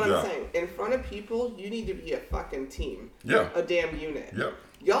people, I'm saying, in front of people, you need to be a fucking team. Yeah. A damn unit. Yep.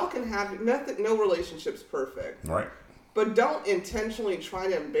 Y'all can have, no relationship's perfect. Right. But don't intentionally try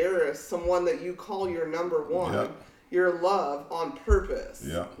to embarrass someone that you call your number one, your love, on purpose.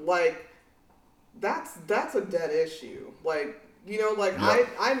 Yeah. Like, that's a dead issue. Like,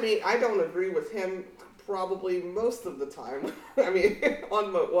 I don't agree with him probably most of the time. I mean,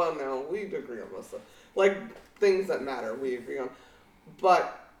 no, we agree on most of like, things that matter, we agree on.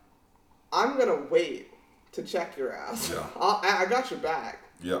 But I'm going to wait to check your ass. Yeah. I got your back.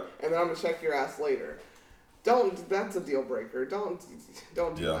 Yeah. And then I'm going to check your ass later. That's a deal breaker. Don't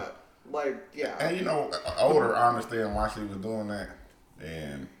do that. Like, yeah. And older, I understand why she was doing that.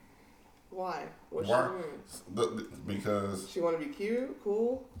 And why? What's she doing? Because she want to be cute,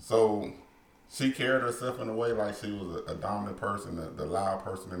 cool. So she carried herself in a way like she was a dominant person, the loud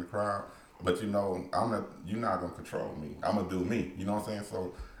person in the crowd. But you're not gonna control me. I'm gonna do me. You know what I'm saying?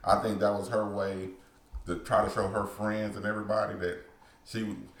 So I think that was her way to try to show her friends and everybody that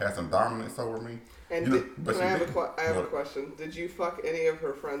she had some dominance over me. And I have a question. Did you fuck any of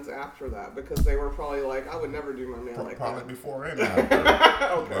her friends after that? Because they were probably like, I would never do my man like that. Probably before and after.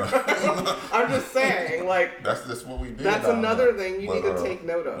 Okay. I'm just saying, like, that's just what we did. That's another thing you need to take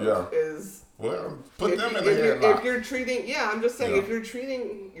note of. Is well, put them in the headlock. If you're treating, I'm just saying, if you're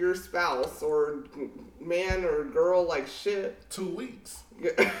treating your spouse or man or girl like shit, 2 weeks.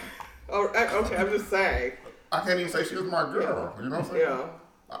 Oh, okay. I'm just saying. I can't even say she was my girl. You know what I'm saying? Yeah.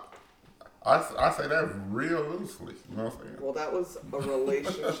 I say that real loosely. You know what I'm saying? Well, that was a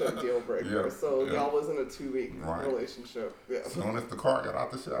relationship deal breaker. So y'all wasn't a 2-week relationship. Yeah. As soon as the car got out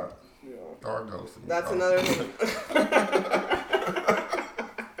the shop, car goes. That's another thing.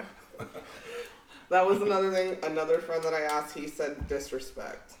 That was another thing. Another friend that I asked, he said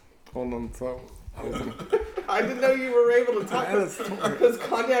disrespect. Hold on, so I didn't know you were able to talk because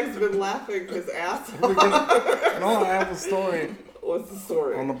Cognac's been laughing his ass off. No, I have a story. What's the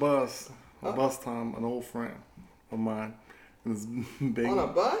story? On the bus. Bus time, an old friend of mine. This big, on a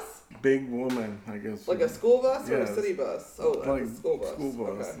bus? Big woman, I guess. Like a school bus or a city bus? Oh, like a school bus. School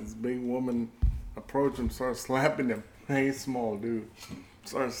bus. Okay. This big woman approached him, started slapping him. He's small, dude.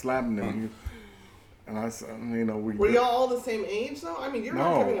 Started slapping him. And I said, were y'all all the same age though? I mean, you're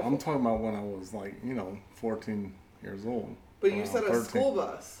not No, I'm talking about when I was 14 years old. But you said 13. A school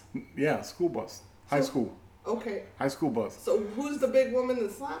bus. Yeah, school bus. High school. Okay. High school bus. So who's the big woman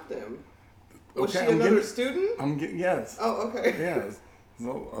that slapped him? Was she another student? Yes. Oh, okay. Yes.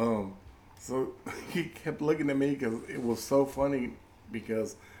 So he kept looking at me because it was so funny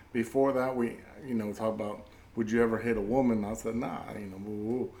because before that we, talk about would you ever hit a woman? I said nah,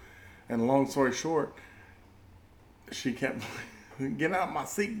 woo. And long story short, she kept get out my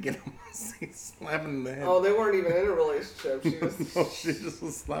seat, slapping in the head. Oh, they weren't even in a relationship. She just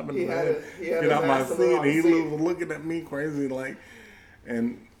was slapping in the head. Get out my seat. And he was looking at me crazy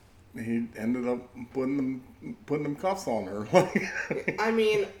and he ended up putting them cuffs on her. I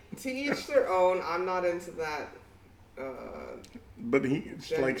mean, to each their own. I'm not into that. But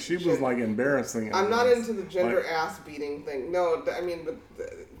she was embarrassing. I'm not into the gender ass beating thing. No, I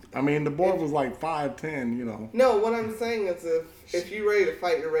mean, the boy was 5'10", No, what I'm saying is if you're ready to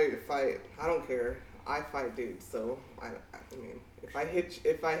fight, you're ready to fight. I don't care. I fight dudes, so I mean, if I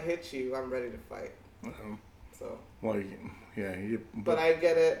hit you, I'm ready to fight. So. But I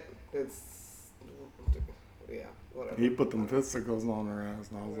get it. It's whatever. He put them fisticles on her ass,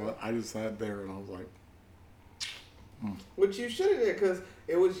 and I just sat there and I was like. Which you should have did because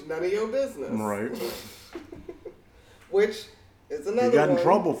it was none of your business. Right. Which is another one. You got in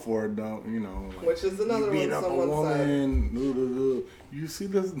trouble for it, though, which is another one. Beat up a woman. You see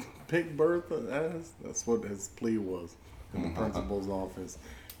this big Bertha ass? That's what his plea was in the principal's office.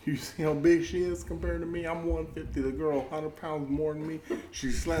 You see how big she is compared to me? I'm 150. The girl 100 pounds more than me. She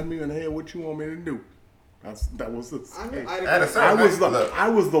slapped me in the head. What you want me to do? That was the I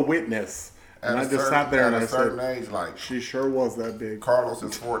was the witness. And I just sat there and I said, age, she sure was that big. Carlos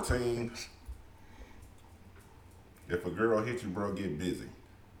is 14. If a girl hits you, bro, get busy.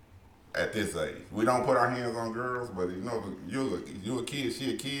 At this age, we don't put our hands on girls, but you a kid,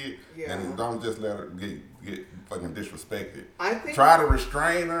 she a kid, and don't just let her get fucking disrespected. I think try to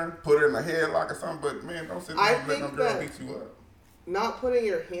restrain her, put her in a headlock or something, but man, don't sit there and let no girl beat you up. Not putting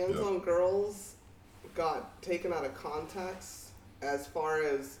your hands on girls got taken out of context as far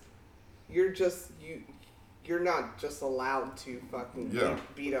as. You're not just allowed to fucking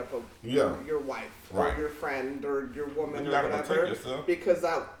beat up your wife or your friend or your woman or whatever because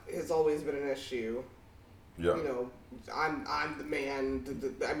that has always been an issue. Yeah. I'm the man.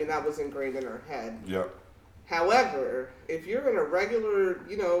 I mean, that was ingrained in her head. Yeah. However, if you're in a regular,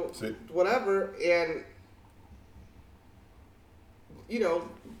 whatever, and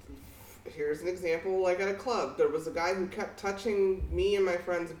here's an example, like at a club, there was a guy who kept touching me and my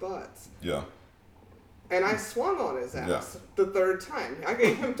friends' butts. Yeah. And I swung on his ass the third time. I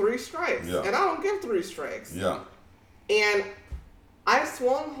gave him 3 strikes. Yeah. And I don't give 3 strikes. Yeah. And I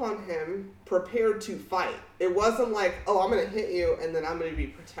swung on him prepared to fight. It wasn't like, oh, I'm going to hit you and then I'm going to be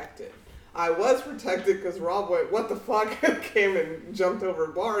protected. I was protected because Rob went, what the fuck, and came and jumped over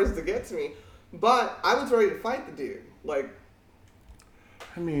bars to get to me. But I was ready to fight the dude.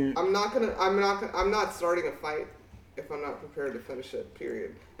 I'm not starting a fight if I'm not prepared to finish it,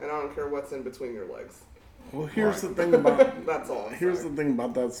 period. And I don't care what's in between your legs. Well, here's the thing about that's all. Here's the thing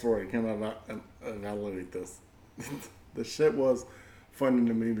about that story. Can I evaluate this? The shit was funny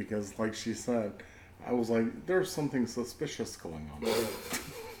to me because, like she said, I was like, there's something suspicious going on.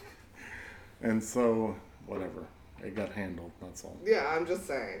 And so, whatever. It got handled, that's all. Yeah, I'm just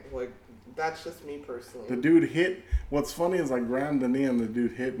saying. Like, that's just me personally. The dude hit... What's funny is I grabbed the knee and the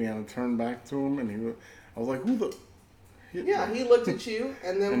dude hit me and I turned back to him and I was like, who the... Yeah, he looked at you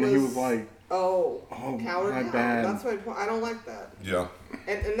and then he was like... Oh, coward my down. bad. That's my point. I don't like that. Yeah.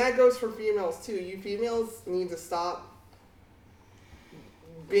 And that goes for females, too. You females need to stop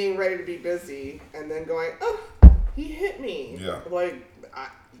being ready to be busy and then going, oh, he hit me. Yeah. Like,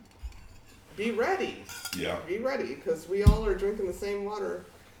 be ready. Yeah. Be ready, because we all are drinking the same water.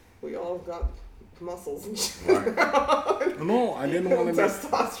 We all got muscles and shit. Right. No, I didn't want to...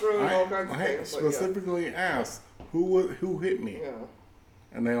 Testosterone and all kinds of I things. specifically asked, who hit me? Yeah.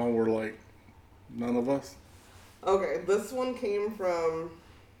 And they all were like, none of us. Okay, this one came from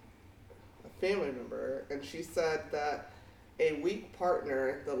a family member, and she said that a weak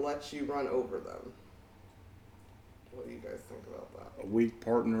partner that lets you run over them. What do you guys think about that? A weak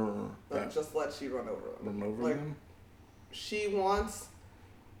partner That just lets you run over them. Run over like, them? She wants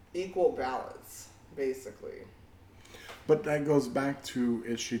equal balance, basically. But that goes back to,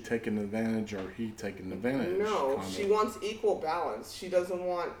 is she taking advantage or he taking advantage? No, she wants equal balance. She doesn't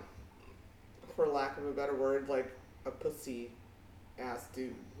want, for lack of a better word, like a pussy ass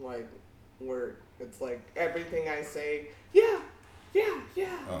dude. Like, where it's like everything I say, yeah.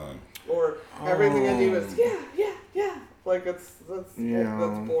 Or everything I do is, yeah. Like, that's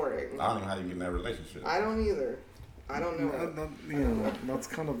boring. I don't know how you get in that relationship. I don't either. I don't know. That's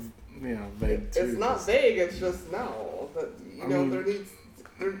kind of, vague too. It's not vague, it's just no. But,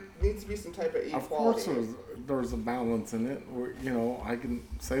 there needs to be some type of equality. Of course there's a balance in it. Where, I can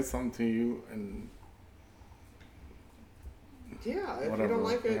say something to you and... Yeah, if whatever, you don't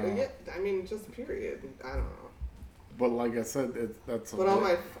like it, just period. I don't know. But like I said, that's... But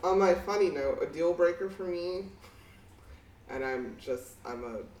on my funny note, a deal breaker for me, and I'm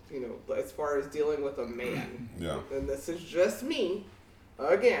as far as dealing with a man, yeah. and this is just me,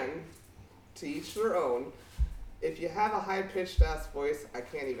 again, to each their own. If you have a high-pitched ass voice, I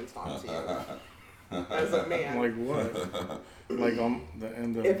can't even talk to you as a man. Like what? Like on the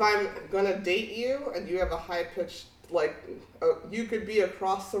end of... If I'm gonna date you and you have a high-pitched, you could be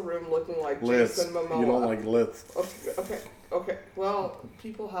across the room looking like Jason Momoa. You don't like lisps. Okay. Well,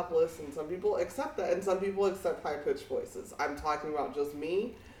 people have lists, and some people accept that, and some people accept high-pitched voices. I'm talking about just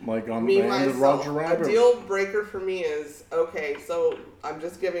me. Like on the end of Roger Rabbit. A deal breaker for me is, so I'm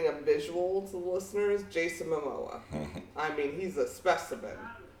just giving a visual to the listeners, Jason Momoa. I mean, he's a specimen,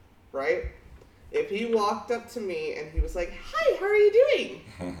 right? If he walked up to me and he was like, hi, how are you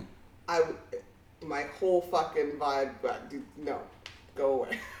doing? My whole fucking vibe, no, go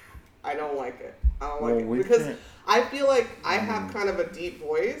away. I don't like it. I don't like it. Because I feel like I have kind of a deep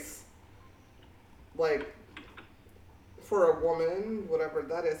voice. Like, for a woman, whatever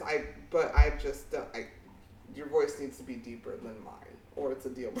that is, your voice needs to be deeper than mine. Or it's a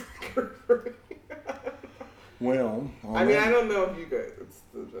deal breaker for me. Well, I don't know if you guys,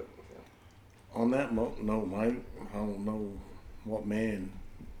 on that note, Mike, I don't know what man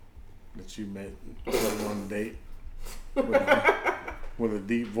that you met on one date with a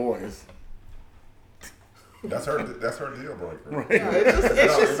deep voice. That's her deal breaker. Right. Yeah, it's just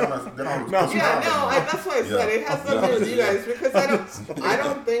that's why I said it has nothing to do with you guys, because I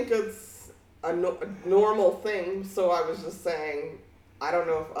don't think it's a normal thing. So I was just saying, I don't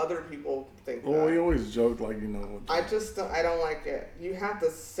know if other people think that. Well, we always joke I don't like it. You have to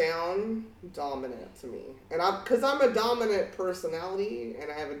sound dominant to me, and because I'm a dominant personality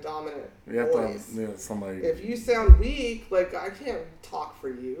and I have a dominant voice. Somebody. If you sound weak, like I can't talk for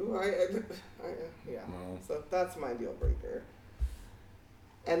you. No. So that's my deal breaker.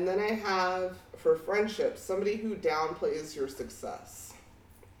 And then I have, for friendships, somebody who downplays your success.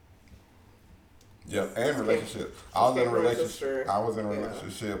 Yeah, and relationships. I was in a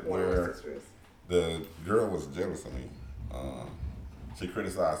relationship where the girl was jealous of me. She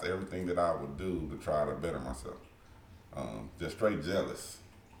criticized everything that I would do to try to better myself. Just straight jealous.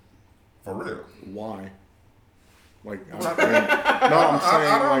 For real. Why? Like, I'm saying,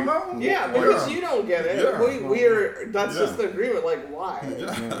 I don't know. Yeah, because you don't get it. Yeah. That's just the agreement. Like, why?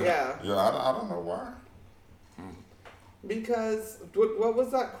 Yeah, I don't know why. Because what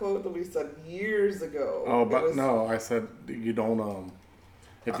was that quote that we said years ago? I said you don't.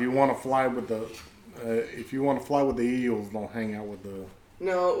 If you want to fly with the eagles, don't hang out with the.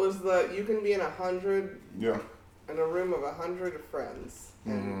 No, it was you can be in 100. Yeah. In a room of 100 friends,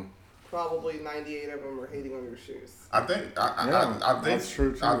 and probably 98 of them are hating on your shoes. I think that's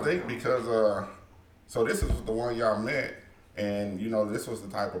true too. I think because so this is the one y'all met, and this was the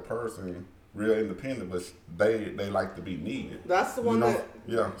type of person real independent, but they like to be needed. That's the one that.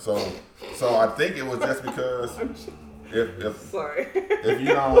 Yeah. So I think it was just because if sorry, if you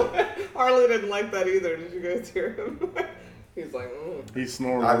don't. Harley didn't like that either. Did you guys hear him? He's like, He's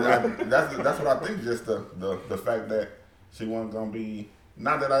snoring. That's what I think. Just the fact that she wasn't gonna be.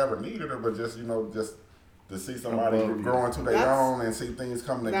 Not that I ever needed her, but just just to see somebody grow into their own and see things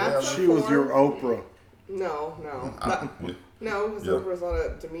come together. She was your Oprah. No, because Oprah's not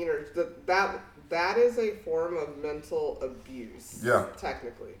a demeanor. That is a form of mental abuse. Yeah.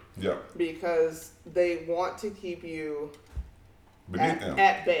 Technically. Yeah. Because they want to keep you beneath them.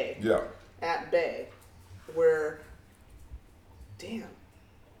 At bay. Yeah. At bay. Where, damn.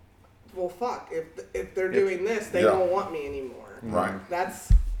 Well, fuck. If they're doing this, they don't want me anymore. Right.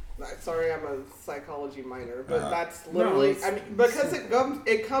 Sorry, I'm a psychology minor, but that's literally. I mean, because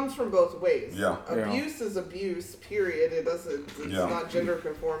it comes from both ways. Yeah. Abuse is abuse. Period. It doesn't. It's not gender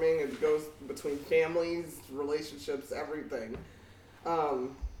conforming. It goes between families, relationships, everything.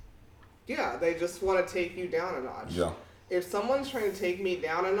 They just want to take you down a notch. Yeah. If someone's trying to take me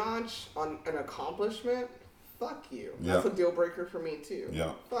down a notch on an accomplishment, fuck you. That's a deal breaker for me too.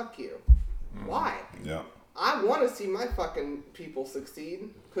 Yeah. Fuck you. Why? Yeah. I want to see my fucking people succeed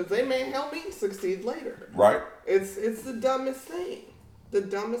because they may help me succeed later. Right. It's the dumbest thing. The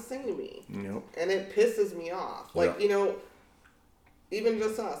dumbest thing to me. Yep. And it pisses me off. Like, even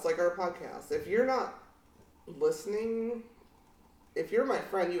just us, like our podcast. If you're not listening, if you're my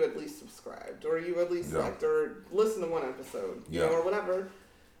friend, you at least subscribed or you at least liked or listen to one episode, you know, or whatever.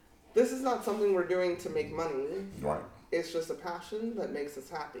 This is not something we're doing to make money. Right. It's just a passion that makes us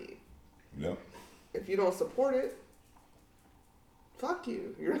happy. Yep. If you don't support it, fuck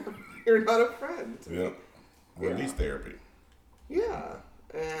you. You're not a friend. Yep. Release therapy. Yeah.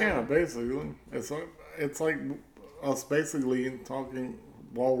 Yeah, basically. It's like us basically talking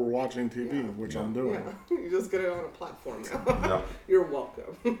while we're watching TV, which I'm doing. Yeah. You just get it on a platform now. Yeah. You're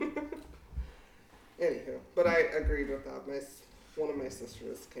welcome. Anywho, but I agreed with that. One of my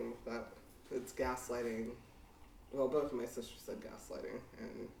sisters came with that. It's gaslighting. Well, both of my sisters said gaslighting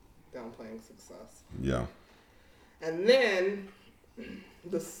and downplaying success. Yeah. And then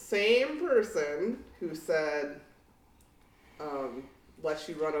the same person who said, let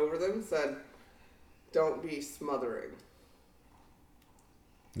you run over them, said, don't be smothering.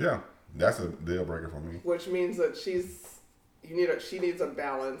 Yeah. That's a deal breaker for me. Which means that she needs a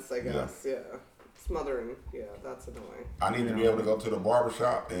balance, I guess. Yeah. Smothering. Yeah, that's annoying. I need to be able to go to the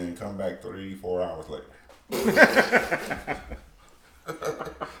barbershop and come back 3-4 hours later.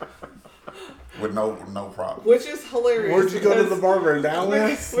 With no problem. Which is hilarious. Where'd you go to the barber? In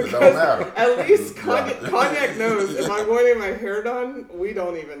Dallas? It don't matter. At least Cognac knows if I'm going to get my hair done, we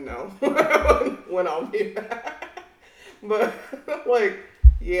don't even know when I'll be back. But,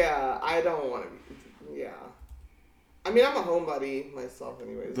 I don't want to. Yeah. I mean, I'm a homebody myself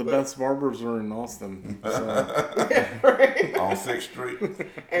anyways. The best barbers are in Austin. So. Right? On 6th Street.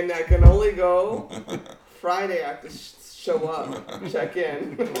 And I can only go Friday. I have to show up, check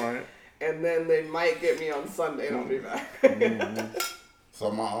in. Right. And then they might get me on Sunday and I'll be back. Mm-hmm. So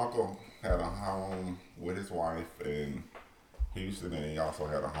my uncle had a home with his wife in Houston, and he also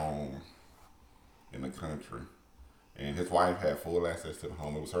had a home in the country. And his wife had full access to the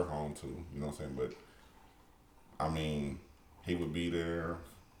home. It was her home too, you know what I'm saying? But, I mean, he would be there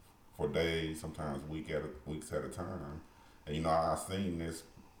for days, sometimes weeks at a time. And, I seen this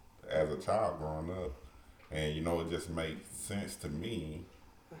as a child growing up. And, it just makes sense to me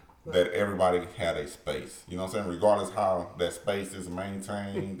that everybody had a space. You know what I'm saying? Regardless how that space is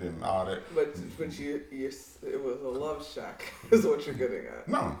maintained and all that. But it was a love shack is what you're getting at.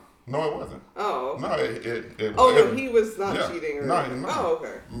 No, it wasn't. Oh. Okay. No, no, he was not cheating or anything. No. Oh,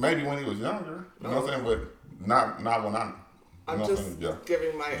 okay. Maybe when he was younger. You know what I'm saying? But not when I'm just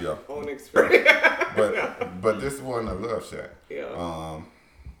giving my own experience. But this wasn't a love shack. Yeah.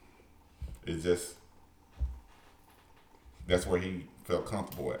 It's just that's where he felt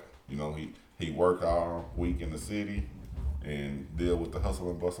comfortable at. He worked all week in the city and deal with the hustle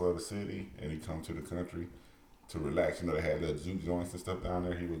and bustle of the city, and he come to the country to relax. They had little juke joints and stuff down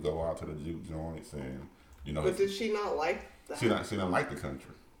there. He would go out to the juke joints and But did she not like that? She didn't like the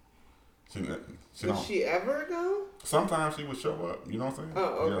country. Did she ever go? Sometimes she would show up. You know what I'm saying?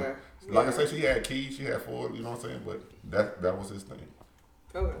 Oh, okay. Like I said, she had keys. She had four. You know what I'm saying? But that was his thing.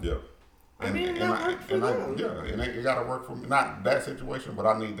 Okay. Yeah. And that worked for them. And it got to work for me. Not that situation, but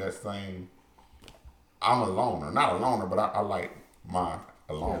I need that same. I'm a loner. Not a loner, but I like my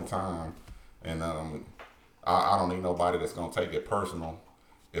alone time. And I don't need nobody that's going to take it personal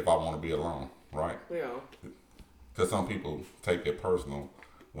if I want to be alone, right? Yeah. Because some people take it personal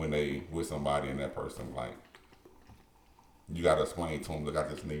when they with somebody and that person like you gotta explain to them, look, I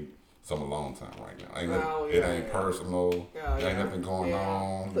just need some alone time right now. It ain't personal. There ain't nothing going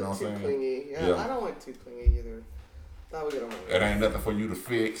on. You know what I'm saying? Clingy. Yeah, I don't like too clingy either. That would get on my nerves. It ain't nothing for you to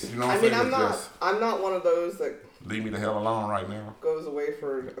fix. You know what I'm saying? I'm not one of those that leave me the hell alone right now. Goes away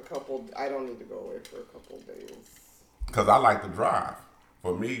for a couple. I don't need to go away for a couple days. Because I like to drive.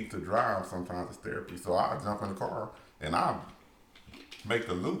 For me to drive, sometimes it's therapy. So I jump in the car and I make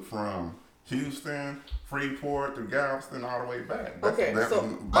the loop from Houston, Freeport to Galveston all the way back.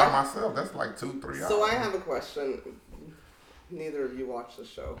 Myself, that's like 2-3 hours. So I have a question. Neither of you watched the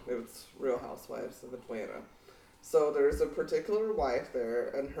show. It was Real Housewives of Atlanta. So there's a particular wife there,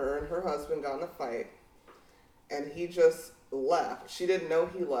 and her husband got in a fight, and he just left. She didn't know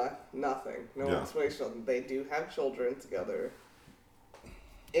he left. Nothing. No explanation. They do have children together.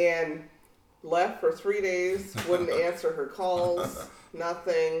 And left for 3 days, wouldn't answer her calls,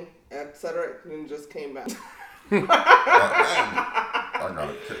 nothing, etc. And just came back. I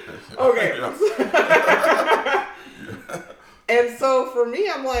gotta kick this shit. Okay. And so for me,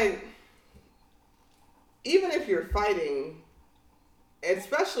 I'm like, even if you're fighting,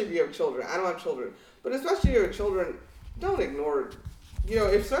 especially if you have children, I don't have children, but especially if you have children, don't ignore it. You know,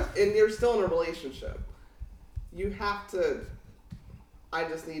 and you're still in a relationship, you have to, I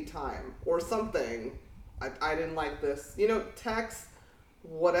just need time or something. I didn't like this. You know, text,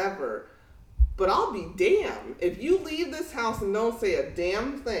 whatever. But I'll be damned if you leave this house and don't say a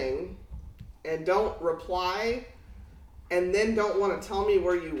damn thing and don't reply and then don't want to tell me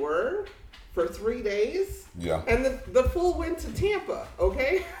where you were for 3 days. Yeah. And the fool went to Tampa,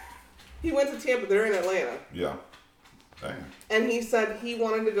 okay? He went to Tampa. They're in Atlanta. Yeah. Damn. And he said he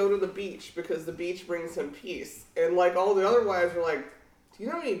wanted to go to the beach because the beach brings him peace. And like all the other wives were like, do you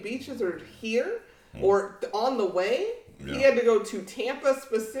know how many beaches are here or on the way? Yeah. He had to go to Tampa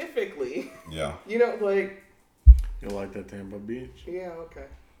specifically. Yeah. You know, like. You like that Tampa Beach? Yeah, okay.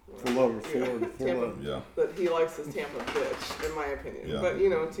 Full over Florida. Yeah. But he likes his Tampa bitch, in my opinion. Yeah. But, you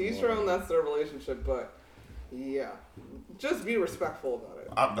know, to each their own, that's their relationship. But, yeah. Just be respectful about it.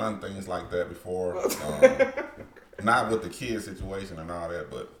 I've done things like that before. Not with the kid situation and all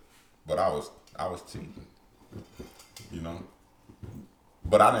that, but I was cheating. You know?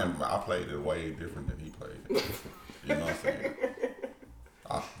 But I played it way different than he played it. You know what I'm saying?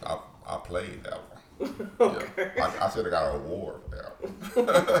 I played that one. Okay. Yeah. I should have got an award for that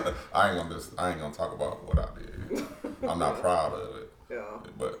one. I ain't gonna talk about what I did. I'm not proud of it. Yeah.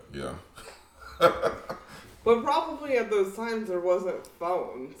 But yeah. But probably at those times there wasn't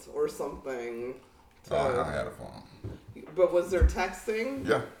phones or something. I had a phone. But was there texting?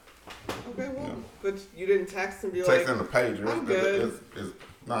 Yeah. Okay, well, but you didn't text and be text like, in the pager. I'm good.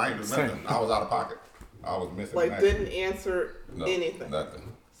 No, I ain't do nothing. I was out of pocket. I was missing. Like, didn't answer anything. Nothing.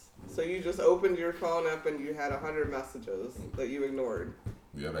 So you just opened your phone up and you had 100 messages that you ignored.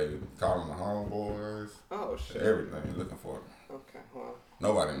 Yeah, they calling the homeboys. Oh, shit. Everything, looking for it. Okay, well.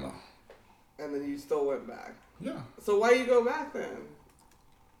 Nobody know. And then you still went back. Yeah. So why you go back then?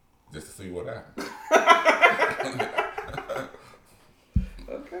 Just to see what happened.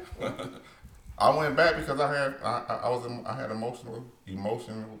 Okay. I went back because I had emotional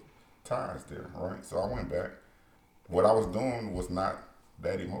ties there, right? So I went back. What I was doing was not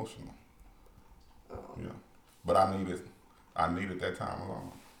that emotional. Oh. Yeah. But I needed that time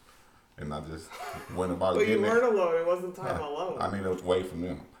alone. And I just went about but getting it. But you weren't alone. It wasn't time alone. I needed away from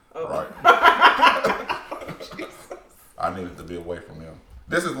them. Oh. Right. Jesus. I needed to be away from them.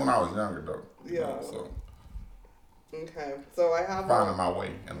 This is when I was younger, though. Yeah. You know, so. Okay. So I have finding my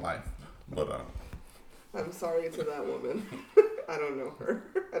way in life. But I'm sorry to that woman. I don't know her.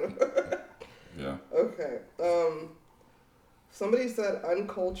 I don't know. Yeah. Okay. Somebody said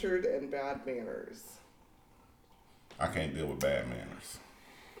uncultured and bad manners. I can't deal with bad manners.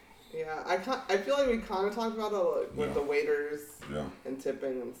 Yeah, I feel like we kind of talked about that with the waiters and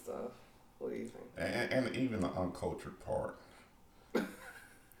tipping and stuff. What do you think? And even the uncultured part.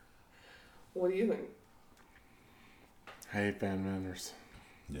 What do you think? I hate bad manners.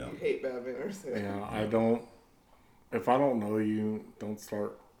 Yeah. You hate bad manners. Yeah, I don't. If I don't know you, don't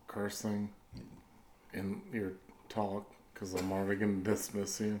start cursing in your talk because I'm already going to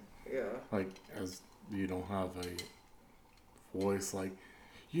dismiss you. Yeah. Like, as you don't have a voice, like,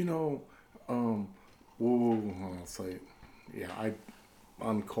 you know, I'll say, yeah,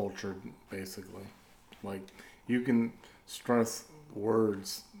 uncultured, basically. Like, you can stress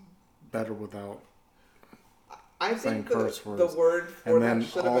words better without saying curse words. The word for and that then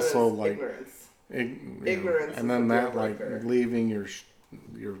should have also, been like, ignorance. Ignorance. And then that, like, leaving your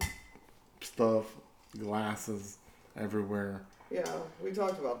stuff, glasses everywhere. Yeah, we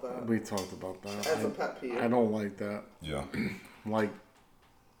talked about that. We talked about that. As a pet peeve. I don't like that. Yeah. Like,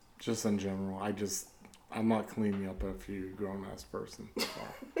 just in general, I'm not cleaning up after you, grown-ass person. So.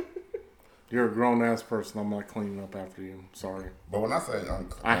 You're a grown-ass person, I'm not cleaning up after you. Sorry. But when I say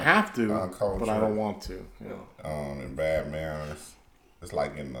I have to, uncultured, but I don't want to. Yeah. And bad manners, it's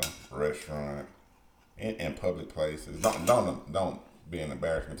like in the restaurant, in public places. Don't be an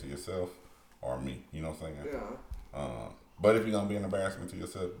embarrassment to yourself or me. You know what I'm saying? Yeah. But if you're gonna be an embarrassment to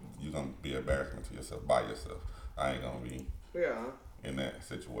yourself, you're gonna be an embarrassment to yourself by yourself. I ain't gonna be in that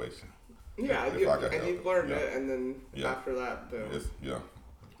situation. Yeah, you've learned it, and then after that, yeah.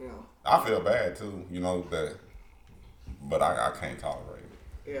 Yeah. I feel bad too, you know, but I can't tolerate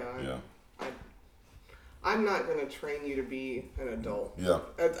it. Yeah. I'm not going to train you to be an adult. Yeah.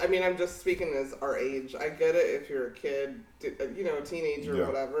 I mean, I'm just speaking as our age. I get it if you're a kid, you know, a teenager or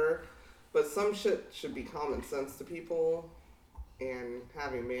whatever, but some shit should be common sense to people and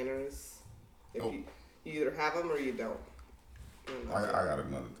having manners. If you either have them or you don't.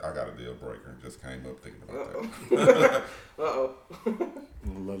 I got a deal breaker. Just came up thinking about that. Uh-oh.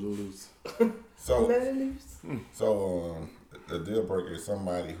 Let it loose. Let it loose. So, the deal breaker is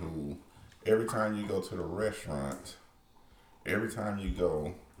somebody who, every time you go to the restaurant, every time you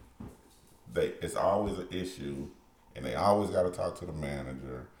go, it's always an issue, and they always got to talk to the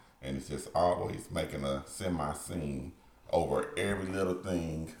manager, and it's just always making a semi-scene over every little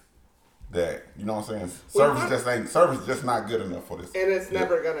thing. That, you know what I'm saying? Service just not good enough for this. And it's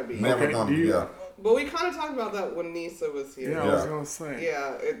never gonna be. Never gonna be. Yeah. But we kind of talked about that when Nisa was here. Yeah, I was gonna say.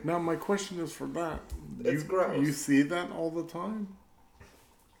 Yeah. Now my question is for that. It's gross. You see that all the time?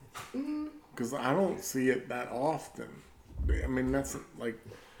 Because I don't see it that often. I mean, that's like.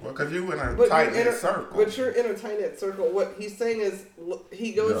 Well, because you in a tight-knit circle. But you're in a tight-knit circle. What he's saying is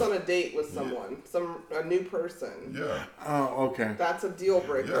he goes on a date with someone, a new person. Yeah. Oh, okay. That's a deal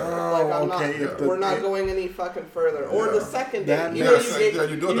breaker. Yeah. Like, we're not going any fucking further. Or the second date. You do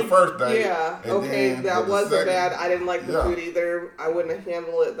it the first date. Yeah, okay, that wasn't bad. I didn't like the food either. I wouldn't have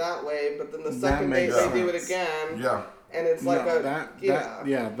handled it that way. But then the second date, they do it again. Yeah. And it's like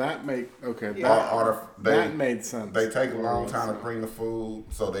that made sense. They take a long time to bring the food,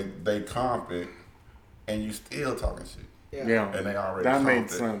 so they comp it, and you still talking shit. Yeah. And they already that made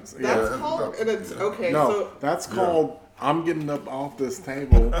it. sense. That's called, and it's okay. No, so that's called. I'm getting up off this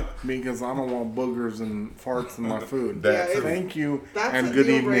table because I don't want boogers and farts in my food. Thank you, and good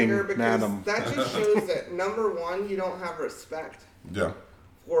evening, madam. That just shows that number one, you don't have respect. Yeah.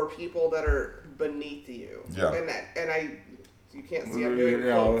 For people that are beneath you. Yeah. And you can't see I'm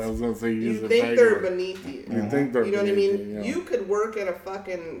doing I was gonna say you think they're beneath you. You think they're you know what I mean? You, yeah. You could work at a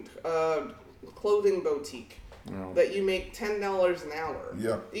fucking clothing boutique that you make $10 an hour.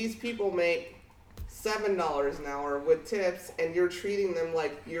 Yeah. These people make $7 an hour with tips, and you're treating them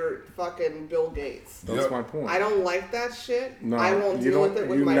like you're fucking Bill Gates. That's my point. I don't like that shit. No, I won't deal with it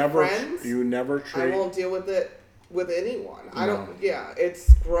with my friends. You never treat. I won't deal with it with anyone. I don't. Yeah,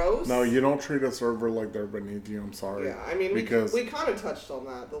 it's gross. No, you don't treat a server like they're beneath you. I'm sorry. Yeah, I mean, because we kind of touched on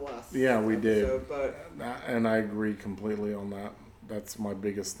that the last. Yeah, we episode, did. But and I agree completely on that. That's my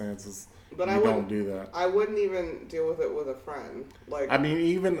biggest stance. Is but you don't do that. I wouldn't even deal with it with a friend. Like, I mean,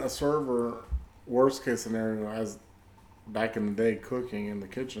 even a server. Worst case scenario, as back in the day, cooking in the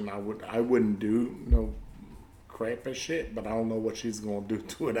kitchen, I wouldn't do no crap as shit, but I don't know what she's gonna do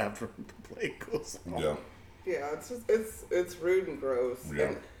to it after the plate goes on. Yeah. Yeah, it's just it's rude and gross. Yeah.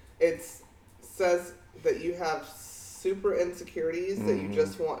 And it says that you have super insecurities that you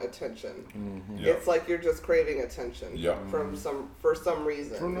just want attention. Mm-hmm. It's like you're just craving attention. Yeah. For some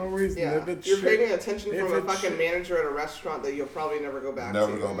reason. For no reason. Yeah. You're craving attention from a fucking manager at a restaurant that you'll probably never go back to.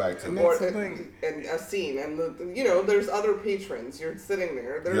 And Or that's the thing. And a scene, and there's other patrons. You're sitting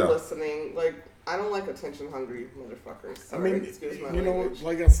there, they're listening. Like, I don't like attention hungry motherfuckers. Sorry, excuse my language.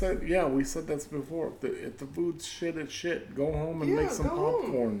 Like I said, we said this before. If the food's shit, it's shit. Go home and make some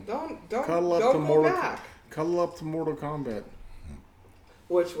popcorn. Don't Cuddle up don't to go back. Cuddle up to Mortal Kombat.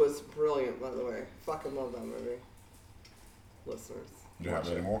 Which was brilliant, by the way. Fucking love that movie. Listeners. Do you have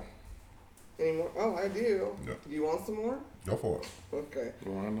any more? Any more? Oh, I do. Yeah. Do you want some more? Go for it. Okay.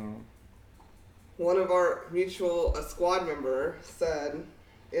 Why not? One of our a squad member said,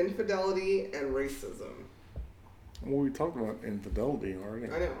 infidelity and racism. Well, we talked about infidelity already.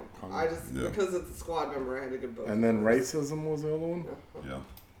 I know. I just, because it's a squad member, I had to give both. And then racism was the other one? Yeah.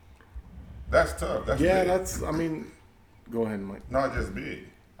 That's tough. That's big. I mean, go ahead, Mike. No, it's just big.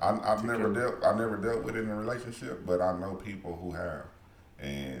 I've never dealt with it in a relationship, but I know people who have,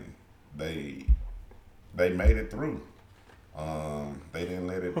 and they made it through. They didn't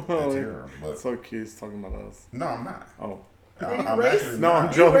let it deter them. But so cute, he's talking about us. no, I'm not. Oh, I'm actually No, not.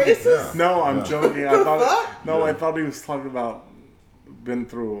 I'm joking. racist? No, I'm joking. I thought. fuck? No, I thought he was talking about been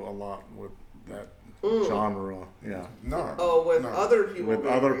through a lot with that genre. Yeah. No. Oh, with no. other people. With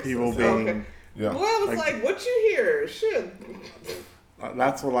being other racist. people being. Okay. Yeah. Well, I was like, what you hear? Shit.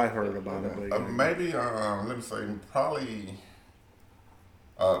 That's what I heard about it. But Maybe, let me say, probably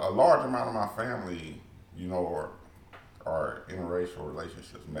a large amount of my family, are interracial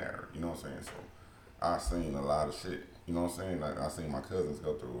relationships matter. You know what I'm saying? So I've seen a lot of shit. You know what I'm saying? Like I've seen my cousins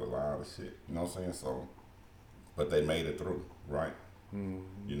go through a lot of shit. You know what I'm saying? So, but they made it through, right?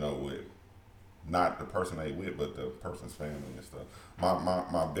 With not the person they with, but the person's family and stuff.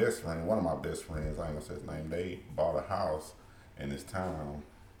 My best friend, one of my best friends, I ain't gonna say his name. They bought a house in this town,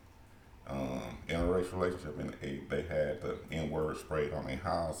 interracial relationship, and they had the N-word sprayed on their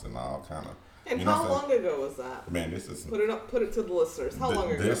house and all kind of. And how long ago was that? Man, this is put it to the listeners. How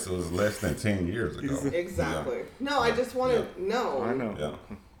long ago? This was less than 10 years ago. Exactly. Yeah. No, I just want to know. I know. Yeah,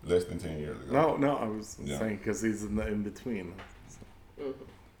 less than 10 years ago. No, I was saying because he's in between. So.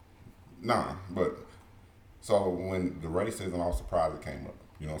 Nah, but so when the racism, I was surprised it came up.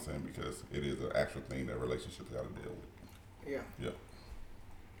 You know what I'm saying? Because it is an actual thing that relationships got to deal with. Yeah. Yeah.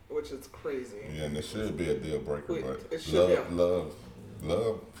 Which is crazy. Yeah, and it should be a deal breaker, but it should love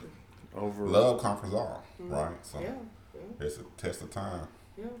conquers all, right? So yeah. it's a test of time.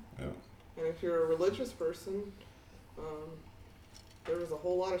 Yeah. Yeah. And if you're a religious person, there was a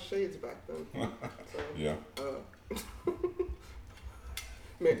whole lot of shades back then. So, yeah.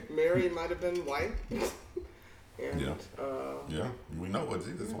 Mary might have been white. And, yeah, we know what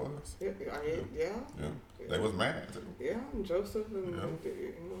Jesus was. Yeah, I mean, yeah. They was mad too. Yeah, and Joseph and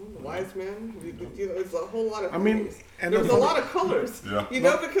the wise men. It's a whole lot of. And there's a lot of colors. Yeah.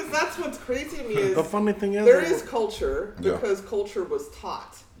 Because that's what's crazy to me is the funny thing is there is culture because culture was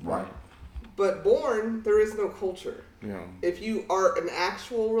taught. Right. But born, there is no culture. Yeah. If you are an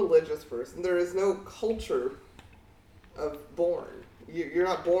actual religious person, there is no culture of born. You're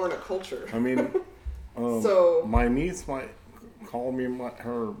not born a culture. I mean, so my niece might call me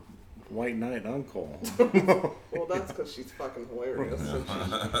her white knight uncle. Well, that's because she's fucking hilarious,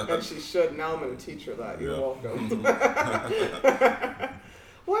 and she should. Now I'm gonna teach her that. You're welcome.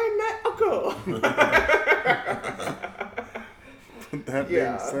 White knight uncle. That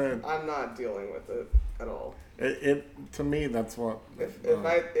being said, I'm not dealing with it at all. It to me, that's what. If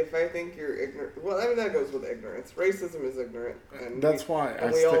I think you're ignorant, well, I mean that goes with ignorance. Racism is ignorant, and that's why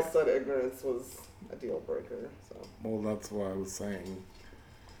we all said ignorance was a deal breaker. So. Well, that's what I was saying.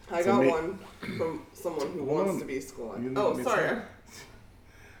 I got one from someone who wants to be schooled. Oh, sorry.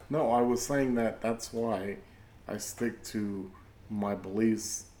 No, I was saying that's why I stick to my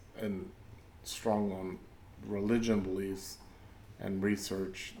beliefs and strong on religion beliefs and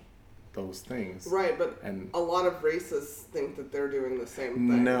research those things. Right, but a lot of racists think that they're doing the same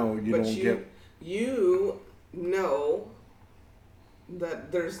thing. No, you know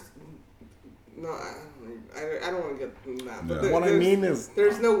that there's no. I don't want to get into that. But what I mean is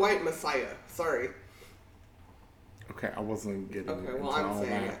there's no white messiah. Sorry. Okay, I wasn't getting into I'm all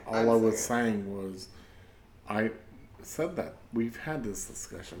saying that. it. All I was saying was, I said that we've had this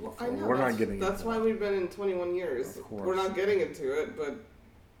discussion before. I know, we're not getting. That's why we've been in 21 years. Of course. We're not getting into it, but.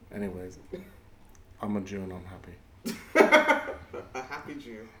 Anyways, I'm a Jew and I'm happy. A happy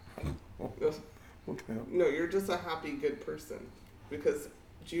Jew. What the hell? No, you're just a happy, good person. Because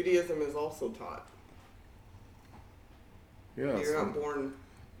Judaism is also taught. Yeah. You're not born.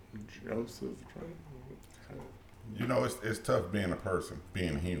 Joseph. It's tough being a person,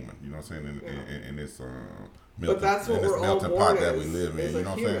 being human. You know what I'm saying? In this melting, but that's what we're all born pot as, that we live in. You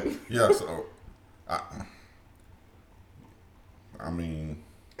know what I'm saying? Yeah. So, I mean.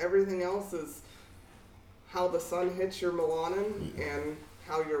 Everything else is how the sun hits your melanin and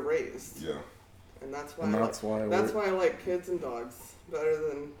how you're raised. Yeah. And that's why I like kids and dogs better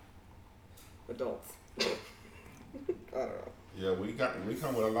than adults. I don't know. Yeah, we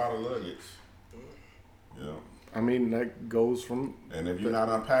come with a lot of luggage. Yeah. I mean, that goes from. And if you're not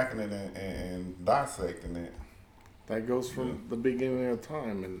unpacking it and dissecting it, that goes from the beginning of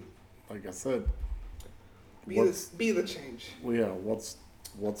time. And like I said, be the change. Well, yeah.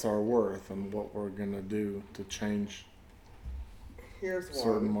 What's our worth and what we're gonna do to change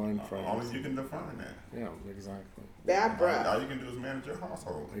certain mind frames. Only you can define that. Yeah, exactly. Bad breath. All you can do is manage your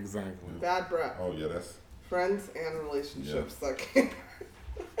household. Exactly. Bad breath. Oh yeah, that's friends and relationships that can't.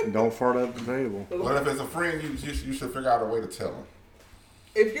 Don't fart at the table. Well, if it's a friend, you should figure out a way to tell them.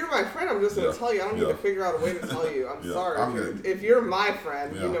 If you're my friend, I'm just going to tell you. I don't need to figure out a way to tell you. I'm sorry. If you're my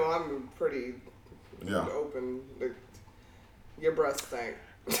friend, you know I'm pretty open. Your breath stank.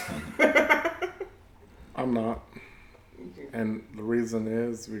 I'm not. And the reason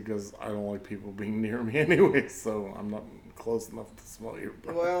is because I don't like people being near me anyway, so I'm not close enough to smell your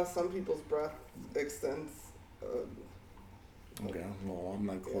breath. Well, some people's breath extends. Okay, well, I'm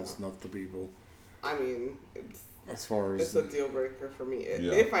not close enough to people. I mean, it's as far as it's a deal breaker for me.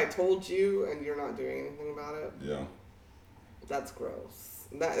 Yeah. If I told you and you're not doing anything about it, Yeah. that's gross.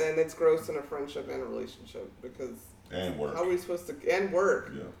 And it's gross in a friendship and a relationship because And work. how are we supposed to? And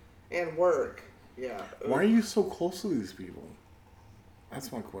work. Yeah. And work. Yeah. why are you so close to these people?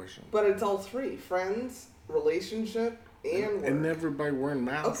 That's my question. But it's all three: friends, relationship, and work. And everybody wearing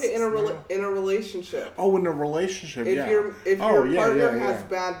masks. Okay, in a now? in a relationship. Oh, in a relationship, If yeah. your partner has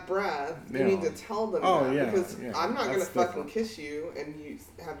bad breath, you Yeah. need to tell them that because I'm not gonna fucking kiss you and you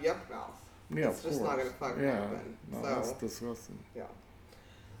have yuck mouth. Yeah, it's just not gonna fucking happen. No, So that's disgusting. yeah.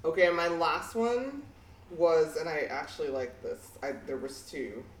 Okay, and my last one was, and I actually like this. There was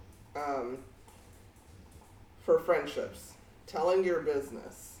two. For friendships, telling your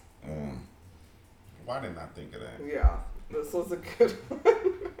business. Why didn't I think of that? Yeah, this was a good one.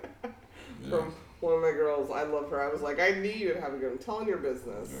 Yeah. From one of my girls. I love her. I was like, I knew you'd have a good one. Telling your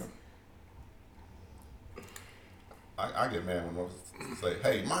business. Yeah. I get mad when I say,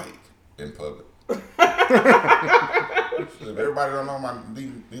 "Hey, Mike," in public. If everybody don't know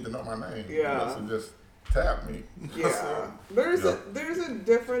need to know my name. Yeah. So just tap me. Yeah. There's a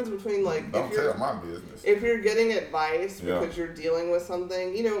difference between like Don't tell my business. if you're getting advice Yeah. because you're dealing with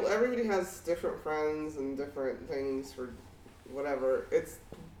something, everybody has different friends and different things for whatever. It's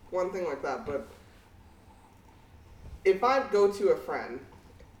one thing like that, but if I go to a friend,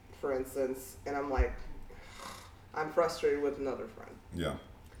 for instance, and I'm like, I'm frustrated with another friend. Yeah.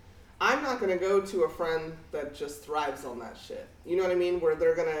 I'm not going to go to a friend that just thrives on that shit. You know what I mean? Where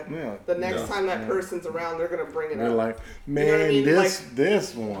they're going to, the next time that person's around, they're going to bring it They're up. like, man, you know what I mean?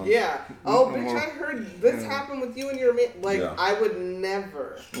 this one. Yeah. Oh, bitch, I heard this happened with you and your man. Like, I would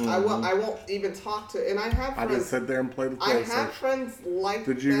never. I won't even talk to, and I have friends. I just sit there and play the I PlayStation. have friends like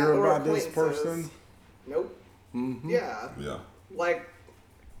Did you that hear or about this acquaintances. person? Nope. Mm-hmm. Yeah. Yeah. Like,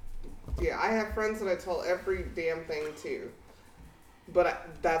 yeah, I have friends that I tell every damn thing to. But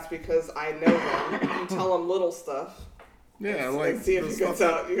that's because I know them. You tell them little stuff. Yeah, and like see if you can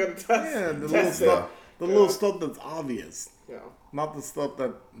tell. You gotta test. Yeah, the little test stuff. it. The little stuff that's obvious. Yeah. Not the stuff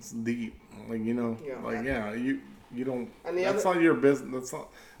that's deep. Like you don't. And the that's not your business.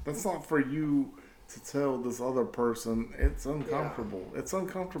 That's not for you to tell this other person. It's uncomfortable. Yeah. It's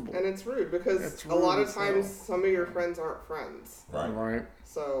uncomfortable. And it's rude because a lot of times some of your friends aren't friends. Right.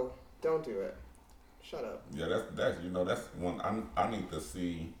 So don't do it. Shut up. Yeah, that's one I need to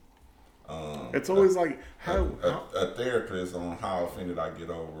see. It's always like a therapist on how offended I get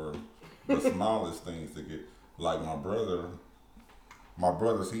over the smallest things to get. Like my brother's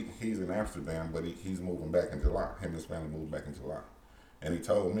he's in Amsterdam, but he's moving back in July. Him and his family moved back in July, and he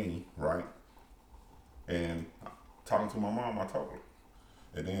told me right. And talking to my mom, I told her,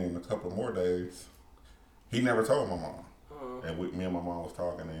 and then a couple more days, he never told my mom. And me and my mom was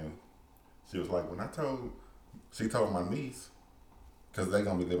talking, and she was like, she told my niece, because they're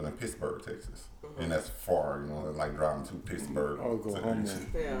going to be living in Pittsburgh, Texas. And that's far, like driving to Pittsburgh. Oklahoma.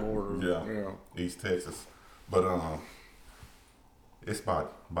 Yeah. East Texas. But it's by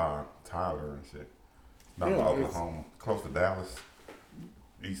Tyler and shit. Not by Oklahoma. Close to Dallas.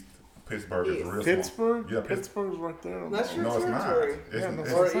 East Pittsburgh is real Pittsburgh? small. Yeah, Pittsburgh's right there. That's your no, territory. it's not.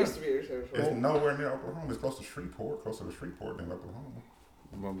 Or it used to be your territory. It's nowhere near Oklahoma. It's closer to Shreveport than Oklahoma.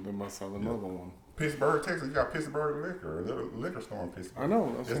 Well, they must have another one. Pittsburgh, Texas, you got Pittsburgh Liquor, a little liquor store in Pittsburgh. I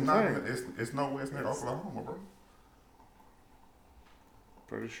know, that's what I'm saying. It's nowhere near Oklahoma, bro.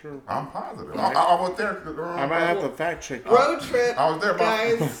 Pretty sure. I'm positive. I was there. I might have to fact check. Road trip. I was there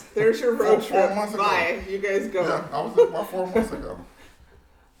guys. There's your road trip. 4 months ago. Bye. You guys go. Yeah, I was there about 4 months ago.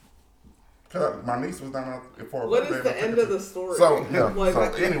 Cause my niece was down there for a What birthday. is the end of the story? So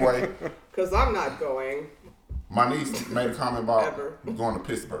anyway, because I'm not going. my niece made a comment about Ever. going to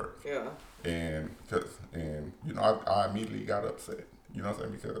Pittsburgh. Yeah. And I immediately got upset. You know what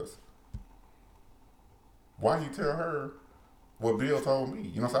I'm saying? Because why you tell her what Bill told me?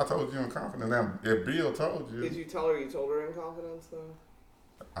 You know, so I told you in confidence. Now, if Bill told you, Did you tell her you told her in confidence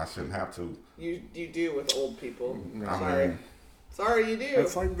though? I shouldn't have to. You do with old people. I Sorry. mean, Sorry, you do.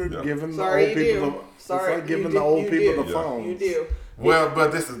 It's like giving the Sorry, old you people. do. Sorry, it's like giving you the do. old You people do. the phone. You do. well,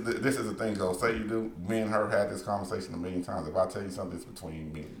 but this is the thing though. Say you do. Me and her had this conversation a million times. If I tell you something, it's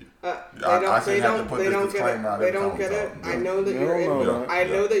between me and you. They don't get it. They don't get it. I know that you're in. I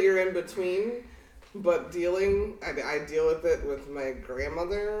know that you're in between, but I deal with it with my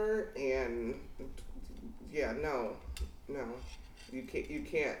grandmother, and no, You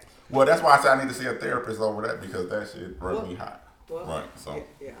can't. Well, that's why I said I need to see a therapist over that because that shit run me hot. Well, right. So.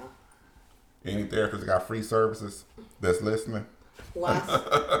 Yeah. Any therapists got free services that's listening?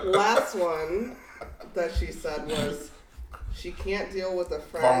 Last one that she said was she can't deal with a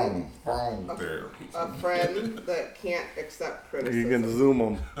friend. Phone therapy. A friend that can't accept criticism. You can Zoom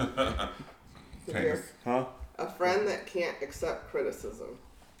them. Huh? A friend that can't accept criticism.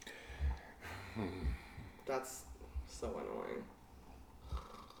 That's so annoying.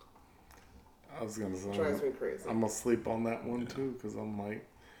 I was gonna say. Drives me crazy. I'm gonna sleep on that one too because I'm like.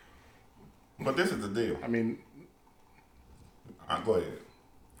 But this is the deal. I mean. Go ahead.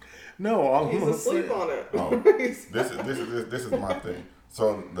 No, I'm He's asleep on it. Oh, this is my thing.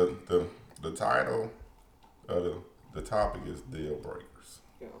 So the title of the topic is deal breakers.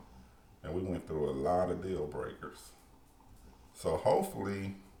 Yeah. And we went through a lot of deal breakers. So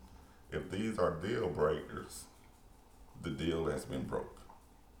hopefully, if these are deal breakers, the deal has been broke.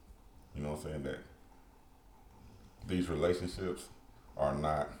 You know what I'm saying? That these relationships are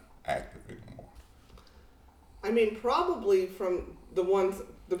not active anymore. I mean, probably from the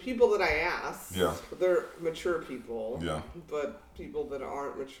people that I asked, yeah, they're mature people. Yeah. But people that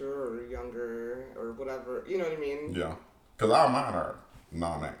aren't mature or younger or whatever, you know what I mean? Yeah. Because our mine are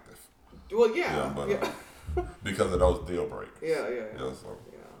non-active. Well, yeah. Yeah, but because of those deal breakers. Yeah. So.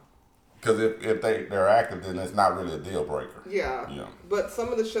 Because if they're active, then it's not really a deal breaker. Yeah. But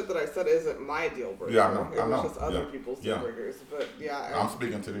some of the shit that I said isn't my deal breaker. Yeah, I know. It was just other people's deal breakers. But yeah. I'm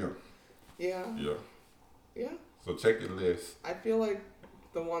speaking to them. Yeah. Yeah. So check your list. I feel like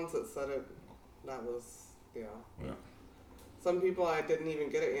the ones that said it, that was, Yeah. Some people I didn't even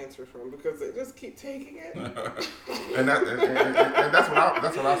get an answer from because they just keep taking it. and that's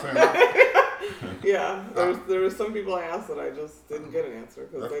what I said. Yeah, there were some people I asked that I just didn't get an answer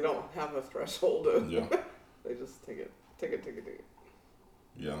because they don't have a threshold of. Yeah. They just take it.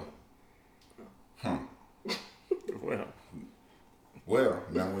 Yeah. Huh. Well,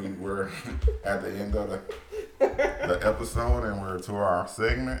 now we're at the end of the episode and we're to our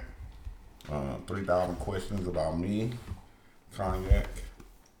segment. 3,000 questions about me, Cognac,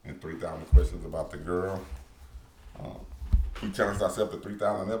 and 3,000 questions about the girl. We challenged ourselves to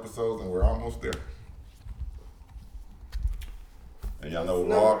 3,000 episodes and we're almost there. And y'all know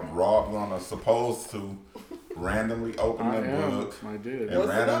Rob gonna supposed to randomly open the book. I did. And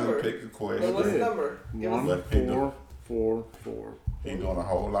randomly pick a question. What's the number? 1444. He doing a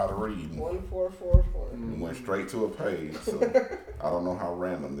whole lot of reading. 1444. We went straight to a page, so I don't know how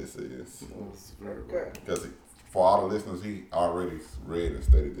random this is. Good. Because for all the listeners, he already read and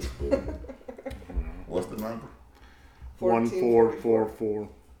studied this book. What's the number? 1444.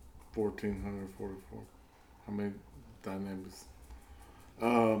 1444. How many dynamics?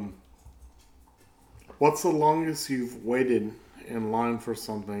 What's the longest you've waited in line for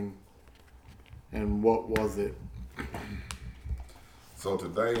something, and what was it? So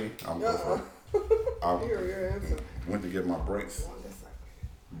today, I went to get my brakes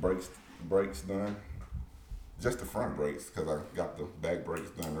done. Just the front brakes, because I got the back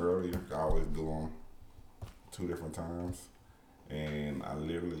brakes done earlier. I always do them 2 different times. And I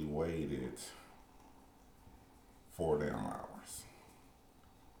literally waited 4 damn hours.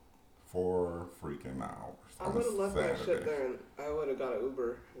 4 freaking hours. I would have left that shit there and I would have got an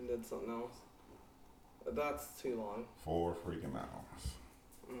Uber and did something else. But that's too long. 4 freaking hours.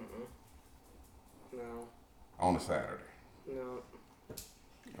 No. On a Saturday. No.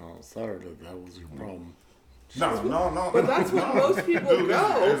 Oh, Saturday, that was your problem. No. But that's when most people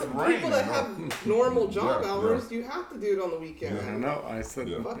go. It's raining, people that have normal job hours, you have to do it on the weekend. I know. I said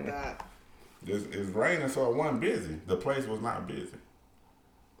fuck that. It's raining, so it wasn't busy. The place was not busy.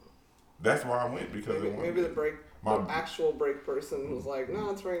 That's why I went because maybe the actual brake person was like, "No,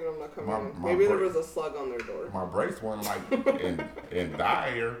 it's raining. I'm not coming in." Maybe there was a slug on their door. My brakes weren't like in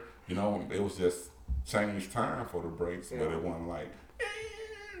dire. You know, it was just changed time for the brakes, but it wasn't like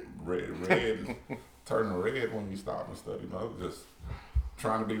red, turning red when you stop and stuff. You know, just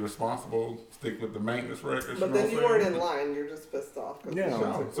trying to be responsible, stick with the maintenance records. But then you weren't in line. You're just pissed off. Yeah.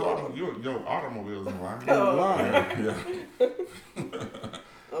 So your automobile's in line. Yeah.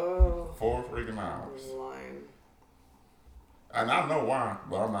 4 freaking hours. Line. And I know why,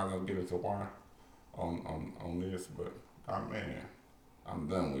 but I'm not gonna get into why on this. But I'm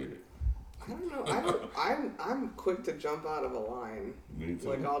done with it. I don't know. I'm quick to jump out of a line. Me too.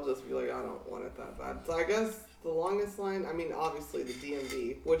 Like I'll just be like, I don't want it that bad. So I guess the longest line. I mean, obviously the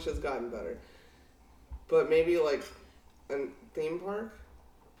DMV, which has gotten better. But maybe like a theme park.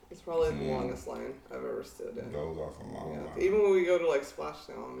 It's probably the longest line I've ever stood in. Those are some long lines. Even when we go to like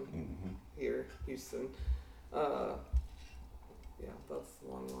Splashdown here, Houston. Yeah, that's the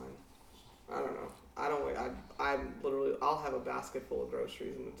long line. I don't know. I don't wait. I'm literally, I'll have a basket full of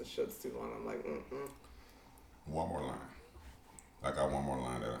groceries, and if the shit's too long, I'm like, One more line. I got one more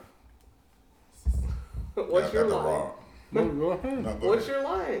line that What's your line? No, go ahead. No, go What's ahead.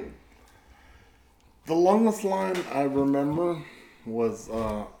 your line? The longest line I remember was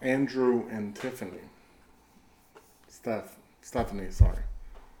Andrew and Tiffany. Stephanie, sorry.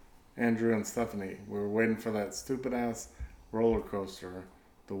 Andrew and Stephanie. We were waiting for that stupid ass roller coaster,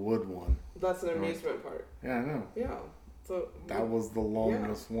 the wood one. That's an amusement park. Yeah, I know. Yeah. So That was the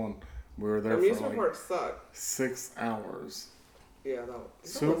longest one. We were there amusement for like parks suck. 6 hours. Yeah, that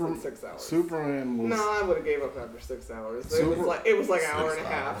wasn't 6 hours. Superman was. No, I would have gave up after 6 hours. It was like an hour and a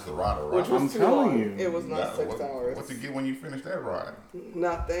half. It's a ride. Which was I'm too telling long. you. It was not 6 hours. What'd you get when you finished that ride?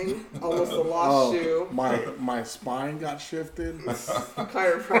 Nothing. Almost a lost shoe. My spine got shifted.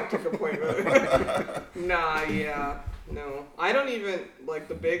 Chiropractic appointment. No. I don't even, like,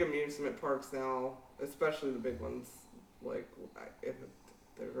 the big amusement parks now, especially the big ones, like,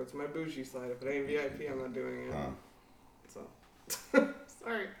 there goes my bougie side. If it ain't VIP, I'm not doing it. So,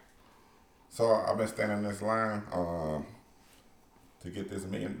 sorry. So I've been standing in this line to get this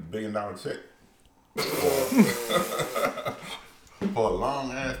 $1 billion check for a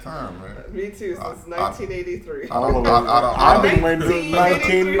long ass time, man. Me too, since 1983. I've been waiting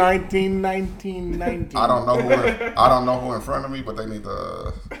since 1919. I don't know who in front of me, but they need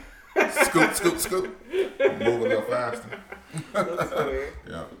to scoot, move a little faster. That's funny.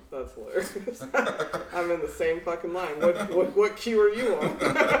 Yeah. That's hilarious. I'm in the same fucking line. What queue are you on?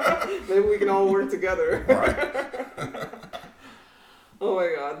 Maybe we can all work together. Right. Oh my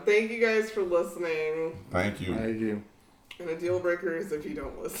god. Thank you guys for listening. Thank you. And a deal breaker is if you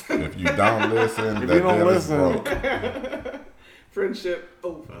don't listen. If you don't listen, that deal is broke. Friendship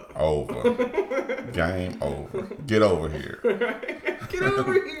over. Over. Game over. Get over here. Get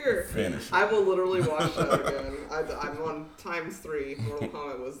over here. Finish. I will literally watch that again. I'm on ×3. Mortal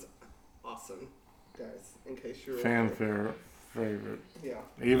Kombat was awesome, guys. In case you're Fanfare favorite. Yeah.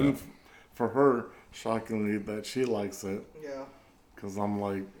 Even for her, shockingly, that she likes it. Yeah. Because I'm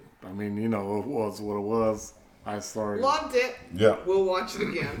like, I mean, it was what it was. I started. Loved it. Yeah. We'll watch it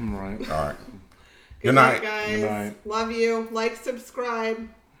again. Right. All right. Good night, guys. Good night. Love you. Like, subscribe.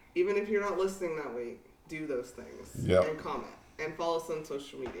 Even if you're not listening that week, do those things. Yep. And comment. And follow us on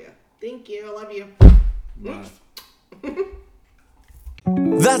social media. Thank you. I love you. Bye.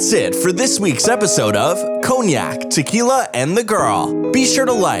 That's it for this week's episode of Cognac, Tequila, and the Girl. Be sure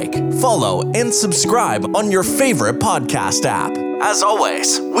to like, follow, and subscribe on your favorite podcast app. As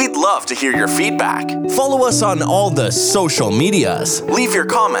always, we'd love to hear your feedback. Follow us on all the social medias. Leave your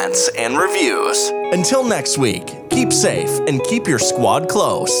comments and reviews. Until next week, keep safe and keep your squad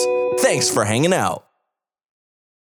close. Thanks for hanging out.